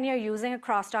you do when you're using a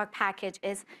crosstalk package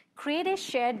is create a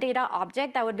shared data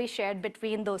object that would be shared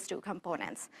between those 2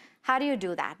 components. How do you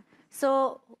do that?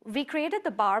 So we created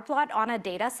the bar plot on a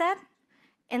data set.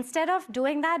 Instead of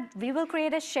doing that, we will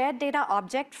create a shared data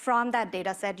object from that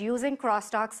data set using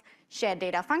crosstalk's shared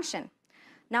data function.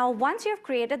 Now, once you've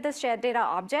created this shared data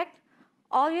object,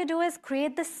 all you do is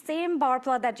create the same bar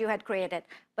plot that you had created.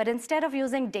 But instead of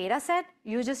using data set,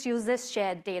 you just use this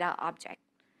shared data object.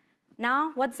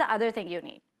 Now, what's the other thing you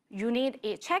need? You need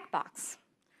a checkbox.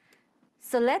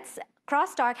 So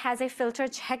crosstalk has a filter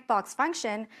checkbox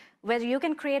function where you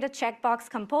can create a checkbox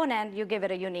component. You give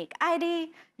it a unique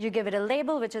ID. You give it a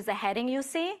label, which is the heading you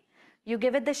see. You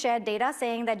give it the shared data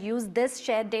saying that use this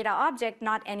shared data object,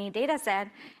 not any data set.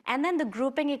 And then the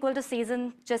grouping equal to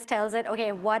season just tells it,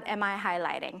 OK, what am I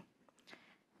highlighting?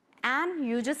 And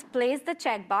you just place the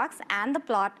checkbox and the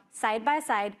plot side by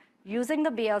side using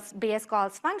the BS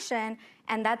calls function.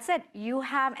 And that's it. You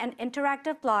have an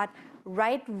interactive plot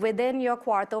right within your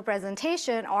Quarto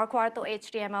presentation or Quarto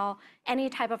HTML, any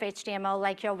type of HTML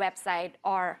like your website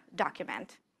or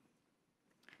document.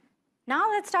 Now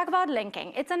let's talk about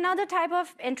linking. It's another type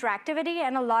of interactivity,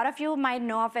 and a lot of you might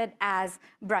know of it as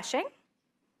brushing.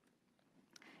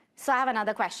 So I have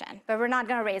another question, but we're not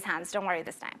going to raise hands. Don't worry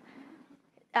this time.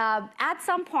 At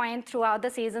some point throughout the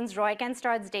seasons, Roy Kent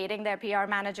starts dating their PR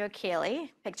manager, Kaylee,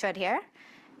 pictured here.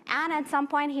 And at some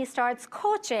point, he starts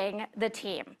coaching the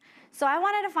team. So I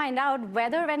wanted to find out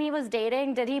whether when he was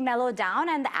dating, did he mellow down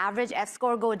and the average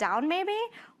F-score go down maybe?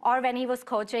 Or when he was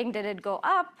coaching, did it go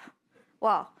up?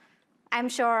 Well, I'm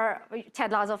sure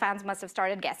Ted Lasso fans must have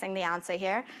started guessing the answer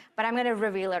here, but I'm going to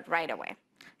reveal it right away.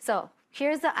 So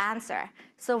here's the answer.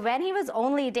 So when he was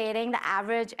only dating, the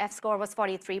average F-score was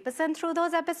 43% through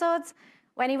those episodes.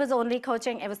 When he was only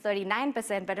coaching, it was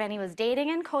 39%. But when he was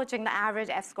dating and coaching, the average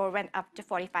F-score went up to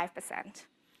 45%.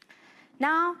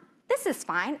 Now, this is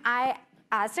fine. I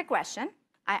asked a question.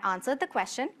 I answered the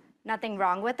question. Nothing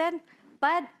wrong with it.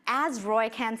 But as Roy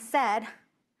Kent said,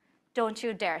 don't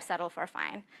you dare settle for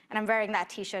fine. And I'm wearing that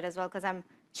T-shirt as well because I'm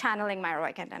channeling my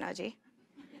Roy Kent energy.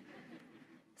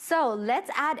 So let's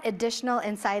add additional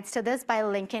insights to this by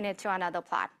linking it to another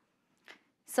plot.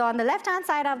 So on the left-hand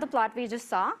side of the plot we just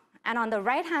saw, And on the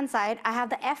right-hand side, I have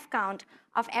the F count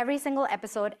of every single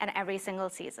episode and every single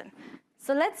season.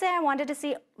 So let's say I wanted to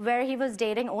see where he was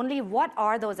dating only what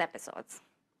are those episodes.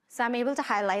 So I'm able to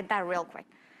highlight that real quick.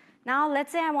 Now,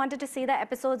 let's say I wanted to see the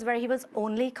episodes where he was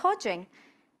only coaching.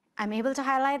 I'm able to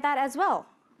highlight that as well.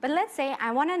 But let's say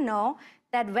I want to know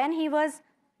that when he was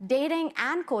dating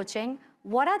and coaching,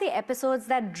 what are the episodes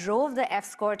that drove the F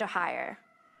score to higher?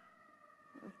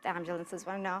 The ambulance is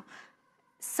one now.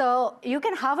 So you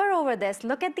can hover over this,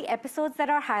 look at the episodes that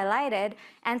are highlighted,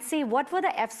 and see what were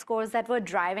the F scores that were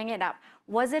driving it up.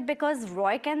 Was it because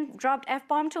Royken dropped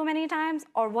F-bomb too many times,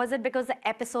 or was it because the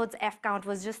episode's F count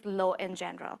was just low in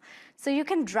general? So you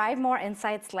can drive more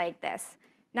insights like this.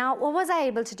 Now, what was I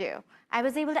able to do? I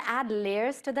was able to add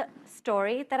layers to the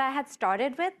story that I had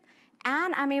started with,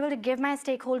 and I'm able to give my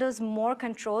stakeholders more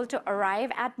control to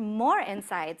arrive at more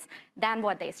insights than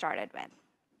what they started with.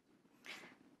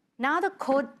 Now the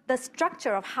code, the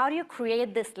structure of how do you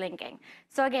create this linking.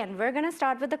 So again, we're going to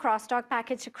start with the crosstalk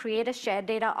package to create a shared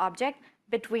data object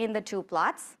between the two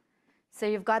plots. So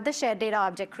you've got the shared data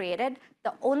object created.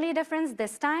 The only difference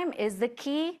this time is the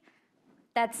key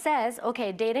that says,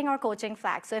 okay, dating or coaching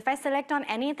flag. So if I select on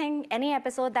anything, any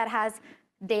episode that has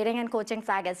dating and coaching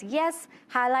flag as yes,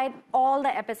 highlight all the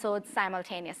episodes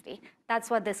simultaneously. That's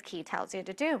what this key tells you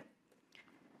to do.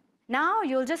 Now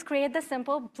you'll just create the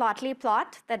simple plotly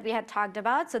plot that we had talked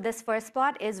about. So this first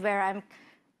plot is where I'm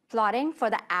plotting for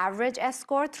the average S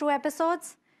score through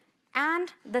episodes.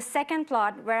 And the second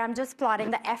plot where I'm just plotting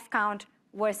the F count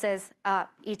versus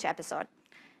each episode.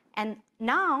 And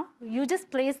now you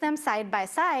just place them side by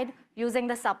side using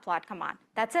the subplot command.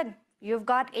 That's it. You've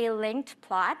got a linked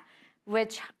plot,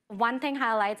 which one thing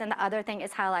highlights and the other thing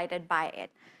is highlighted by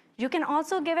it. You can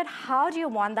also give it how do you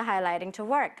want the highlighting to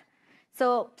work.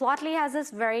 So Plotly has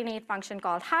this very neat function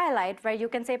called highlight, where you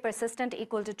can say persistent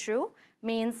equal to true,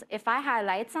 means if I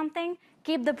highlight something,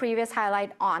 keep the previous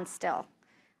highlight on still.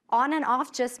 On and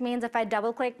off just means if I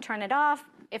double click, turn it off.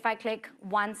 If I click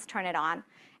once, turn it on.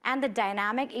 And the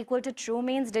dynamic equal to true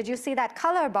means, did you see that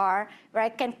color bar where I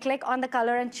can click on the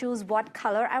color and choose what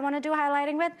color I want to do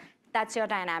highlighting with? That's your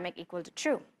dynamic equal to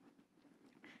true.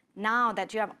 Now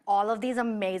that you have all of these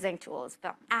amazing tools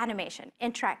for animation,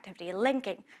 interactivity,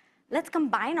 linking, let's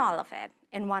combine all of it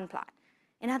in one plot.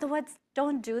 In other words,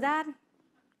 don't do that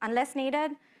unless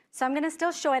needed. So I'm going to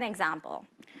still show an example.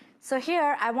 So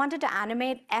here, I wanted to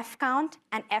animate F count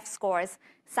and F scores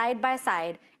side by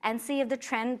side and see if the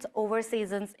trend over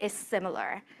seasons is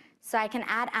similar. So I can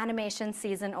add animation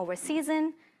season over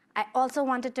season. I also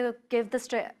wanted to give the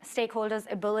stakeholders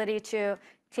ability to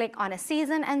click on a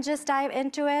season and just dive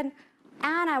into it.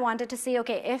 And I wanted to see,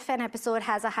 okay, if an episode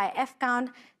has a high F count,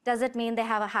 does it mean they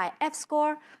have a high F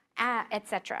score,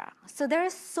 etc. So there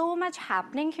is so much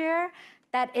happening here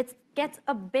that it gets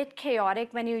a bit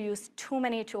chaotic when you use too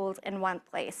many tools in one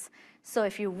place. So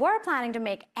if you were planning to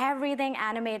make everything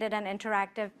animated and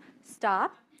interactive,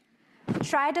 stop.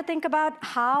 Try to think about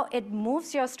how it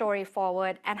moves your story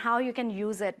forward and how you can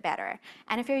use it better.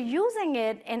 And if you're using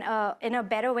it in a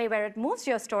better way where it moves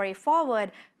your story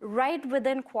forward, right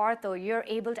within Quarto, you're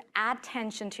able to add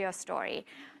tension to your story.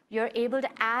 You're able to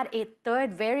add a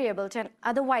third variable to an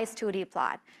otherwise 2D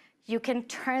plot. You can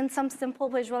turn some simple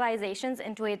visualizations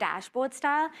into a dashboard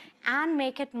style and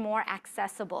make it more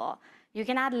accessible. You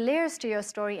can add layers to your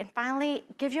story and finally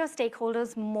give your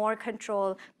stakeholders more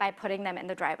control by putting them in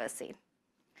the driver's seat.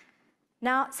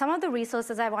 Now, some of the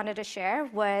resources I wanted to share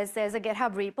was there's a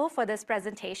GitHub repo for this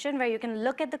presentation where you can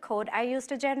look at the code I used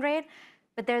to generate,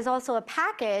 but there's also a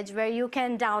package where you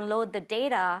can download the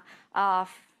data of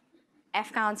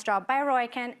F counts dropped by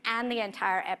Royken and the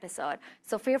entire episode.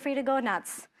 So feel free to go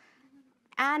nuts.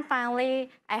 And finally,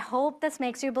 I hope this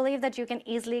makes you believe that you can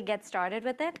easily get started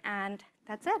with it. And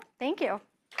that's it. Thank you.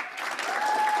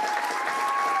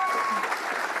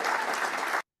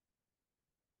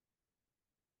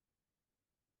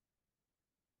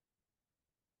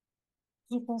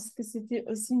 Je pense que c'était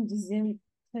aussi une deuxième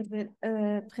très belle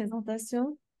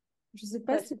présentation. Je ne sais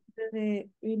pas si vous avez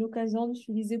eu l'occasion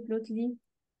d'utiliser Plotly.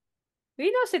 Oui,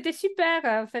 non, c'était super,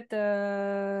 en fait,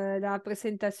 la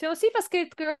présentation aussi, parce que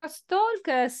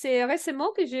Crosstalk, c'est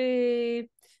récemment que je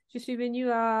suis venue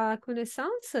à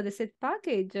connaissance de cette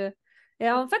package.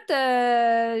 Et en fait,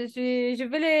 je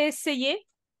vais l'essayer.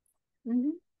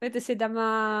 En fait, c'est dans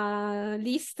ma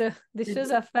liste de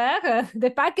choses à faire,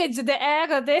 des packages de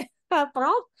R, de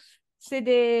apprendre. C'est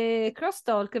des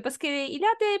Crosstalk, parce qu'il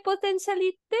a des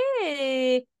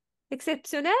potentialités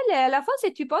exceptionnel. Et à la fin,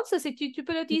 si tu penses, si tu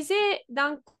peux l'utiliser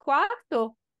dans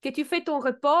Quarto, que tu fais ton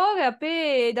report et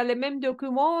après, dans les mêmes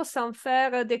documents, sans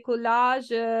faire des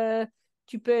collages,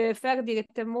 tu peux faire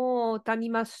directement ta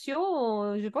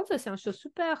animation. Je pense que c'est une chose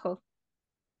super.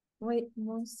 Oui,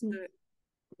 moi aussi. Ouais.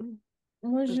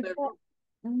 Moi, je J'avoue. crois.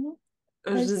 Mhm.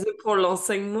 Je disais pour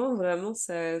l'enseignement, vraiment,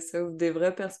 ça ouvre des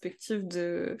vraies perspectives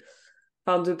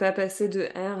enfin, de pas passer de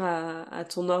R à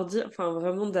ton ordi, enfin,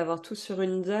 vraiment d'avoir tout sur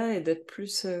une IA et d'être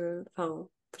plus, enfin,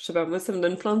 je sais pas, moi, ça me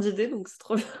donne plein d'idées, donc c'est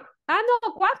trop bien. Ah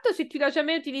non, Quarto, si tu l'as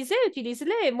jamais utilisé,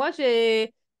 utilise-le. Moi,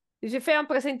 j'ai fait une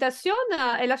présentation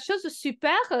et la chose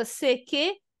super, c'est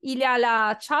qu'il y a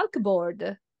la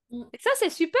chalkboard. Mm. Et ça, c'est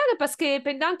super parce que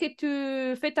pendant que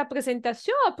tu fais ta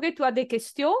présentation, après, tu as des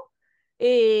questions.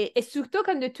 Et surtout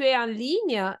quand tu es en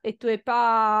ligne et tu n'es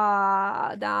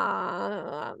pas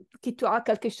dans... que tu as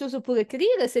quelque chose pour écrire,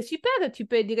 c'est super. Tu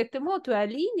peux directement, tu es en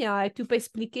ligne et tu peux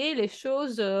expliquer les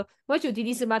choses. Moi,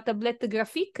 j'utilise ma tablette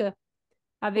graphique Trop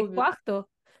avec bien. Quarto.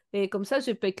 Et comme ça,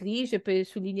 je peux écrire, je peux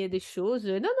souligner des choses.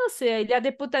 Non, non, il y a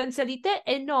des potentialités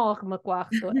énormes,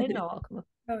 Quarto, énormes.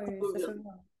 Ah oui, Trop ça se bien.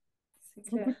 voit. C'est Du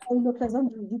coup, clair. tu as eu l'occasion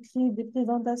de créer des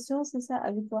présentations, c'est ça,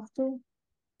 avec Quarto?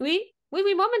 Oui, oui,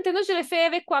 oui, moi maintenant, je le fais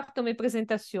avec Quarto, mes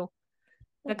présentations.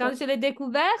 Et quand D'accord. je l'ai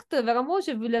découverte, vraiment,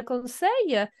 je vous le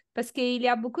conseille parce qu'il y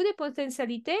a beaucoup de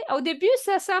potentialités. Au début,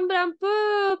 ça semble un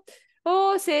peu,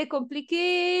 oh, c'est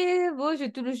compliqué, bon,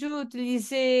 j'ai toujours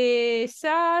utilisé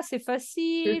ça, c'est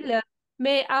facile.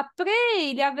 Mais après,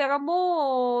 il y a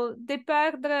vraiment de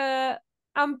perdre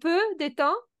un peu de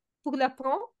temps pour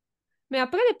l'apprendre. Mais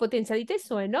après, les potentialités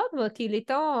sont énormes, qu'il est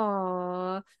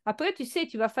temps... Après, tu sais,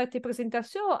 tu vas faire tes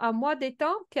présentations à moins de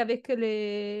temps qu'avec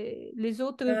les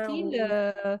autres outils.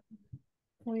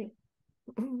 Oui,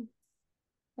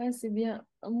 ouais, c'est bien.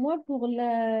 Moi, pour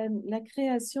la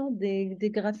création des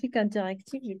graphiques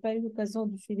interactifs, j'ai pas eu l'occasion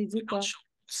d'utiliser quoi.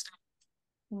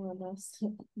 Voilà.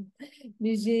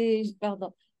 Mais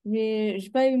pardon, mais j'ai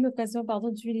pas eu l'occasion, pardon,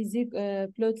 d'utiliser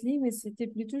Plotly, mais c'était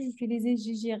plutôt, j'utilisais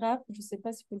Giraff. Je sais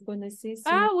pas si vous le connaissez, c'est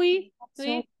une Ah oui,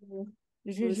 application oui.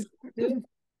 de Ouais, jeu vidéo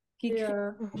qui Et,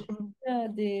 crée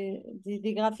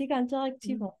des graphiques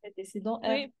interactifs, en fait. Et c'est dans R.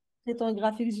 Oui. C'est un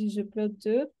graphique ggplot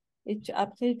 2 et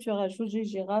après, tu rajoutes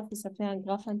Giraff et ça fait un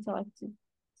graphe interactif.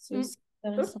 C'est Mm, aussi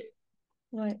intéressant.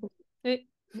 ok. Ouais. oui.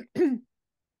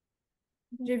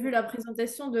 j'ai vu la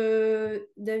présentation de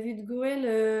David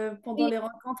Goel pendant Oui, les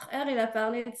rencontres R. Il a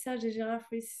parlé de ça, j'ai girafe,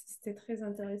 oui, c'était très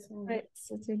intéressant. ouais,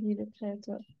 c'était lui le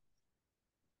créateur.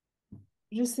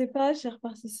 Je sais pas, chers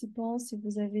participants, si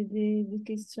vous avez des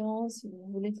questions, si vous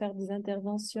voulez faire des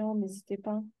interventions, n'hésitez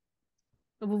pas.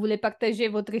 Vous voulez partager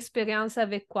votre expérience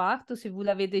avec Quarto, si vous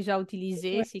l'avez déjà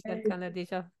utilisé, Ouais. si quelqu'un l'a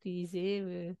déjà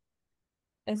utilisé.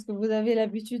 Est-ce que vous avez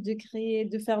l'habitude de créer,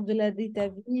 de faire de la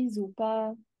DataViz ou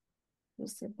pas? Je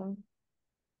sais pas.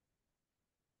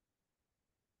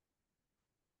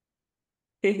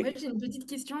 Ouais, j'ai une petite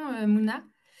question, Mouna.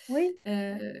 Oui.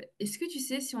 Est-ce que tu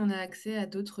sais si on a accès à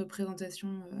d'autres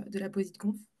présentations de la Posit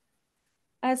Conf?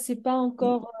 Ah, c'est pas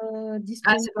encore Ah,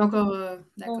 disponible. c'est pas encore... Non.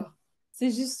 d'accord. C'est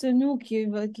juste nous qui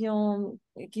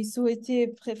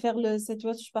souhaitaient faire cette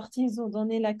watch party, ils ont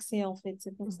donné l'accès en fait,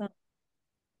 c'est pour ça.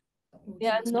 Ok, Et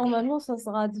ça marche. normalement, ça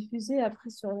sera diffusé après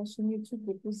sur la chaîne YouTube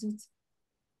de Posit.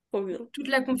 Trop bien. Toute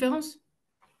la conférence?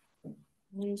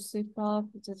 Je sais pas,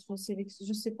 peut-être on sélectionne,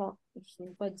 je sais pas. Je ne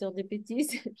veux pas dire des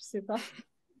bêtises, je sais pas.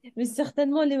 Mais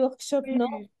certainement les workshops, Oui, non.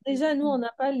 oui, Déjà, nous, on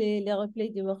n'a pas les replays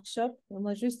des workshops. On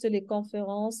a juste les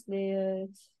conférences, les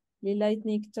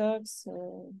lightning talks.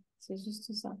 C'est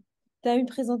juste ça. Tu as une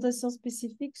présentation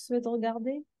spécifique que tu souhaites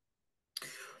regarder?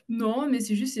 Non, mais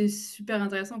c'est juste, c'est super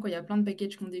intéressant, quoi. Il y a plein de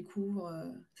packages qu'on découvre.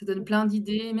 Ça donne plein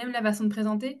d'idées. Même la façon de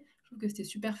présenter, je trouve que c'était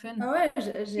super fun. ah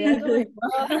ouais, j'ai adoré.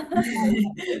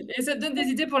 Et ça te donne des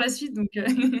idées pour la suite, donc...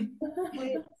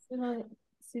 Oui, c'est vrai.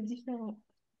 C'est différent.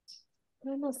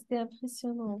 Non, non, c'était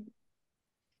impressionnant.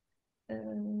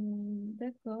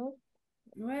 D'accord.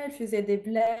 Ouais, elle faisait des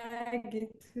blagues et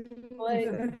tout. Ouais,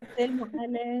 tellement à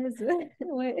l'aise.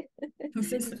 Ouais.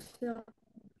 c'est Très ça. différent.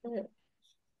 Ouais.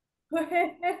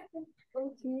 Ouais.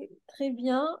 Ok, très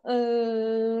bien.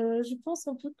 Je pense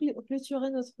qu'on peut clôturer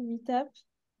notre meetup.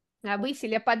 Ah oui, s'il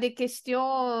n'y a pas de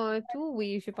questions, tout,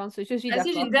 oui, je pense, je suis Ah si,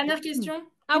 j'ai d'accord. une dernière question.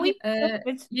 Ah oui, Euh,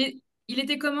 il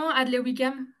était comment, Adley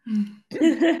Wickham?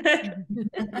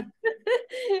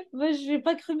 Moi, je n'ai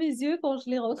pas cru mes yeux quand je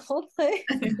l'ai rencontré.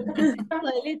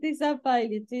 Il était sympa,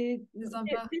 il était C'est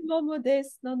sympa. tellement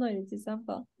modeste. Non, non, il était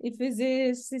sympa.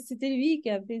 C'était lui qui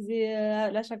a fait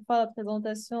à chaque fois la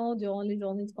présentation durant les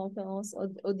journées de conférence,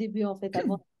 au début, en fait,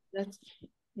 avant. Mais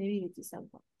oui, il était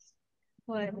sympa.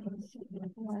 Ouais,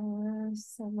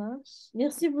 ça marche.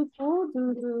 Merci beaucoup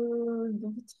de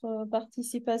votre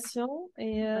participation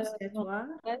et Merci à toi.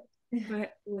 ouais,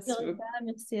 Ouais, merci beaucoup.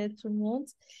 merci à tout le monde.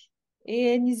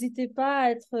 Et n'hésitez pas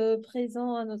à être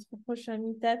présent à notre prochain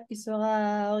meetup qui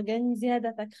sera organisé à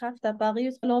DataCraft à Paris.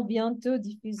 Nous allons bientôt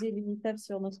diffuser les meetups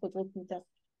sur notre groupe meetup.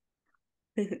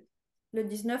 Le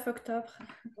 19 octobre.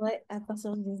 Ouais, à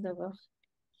partir du 19h.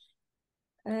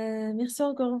 Merci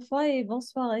encore une fois et bonne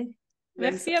soirée.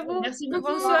 Merci à vous. Merci Bonne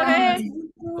beaucoup. soirée.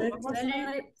 Bonne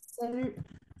soirée. Salut.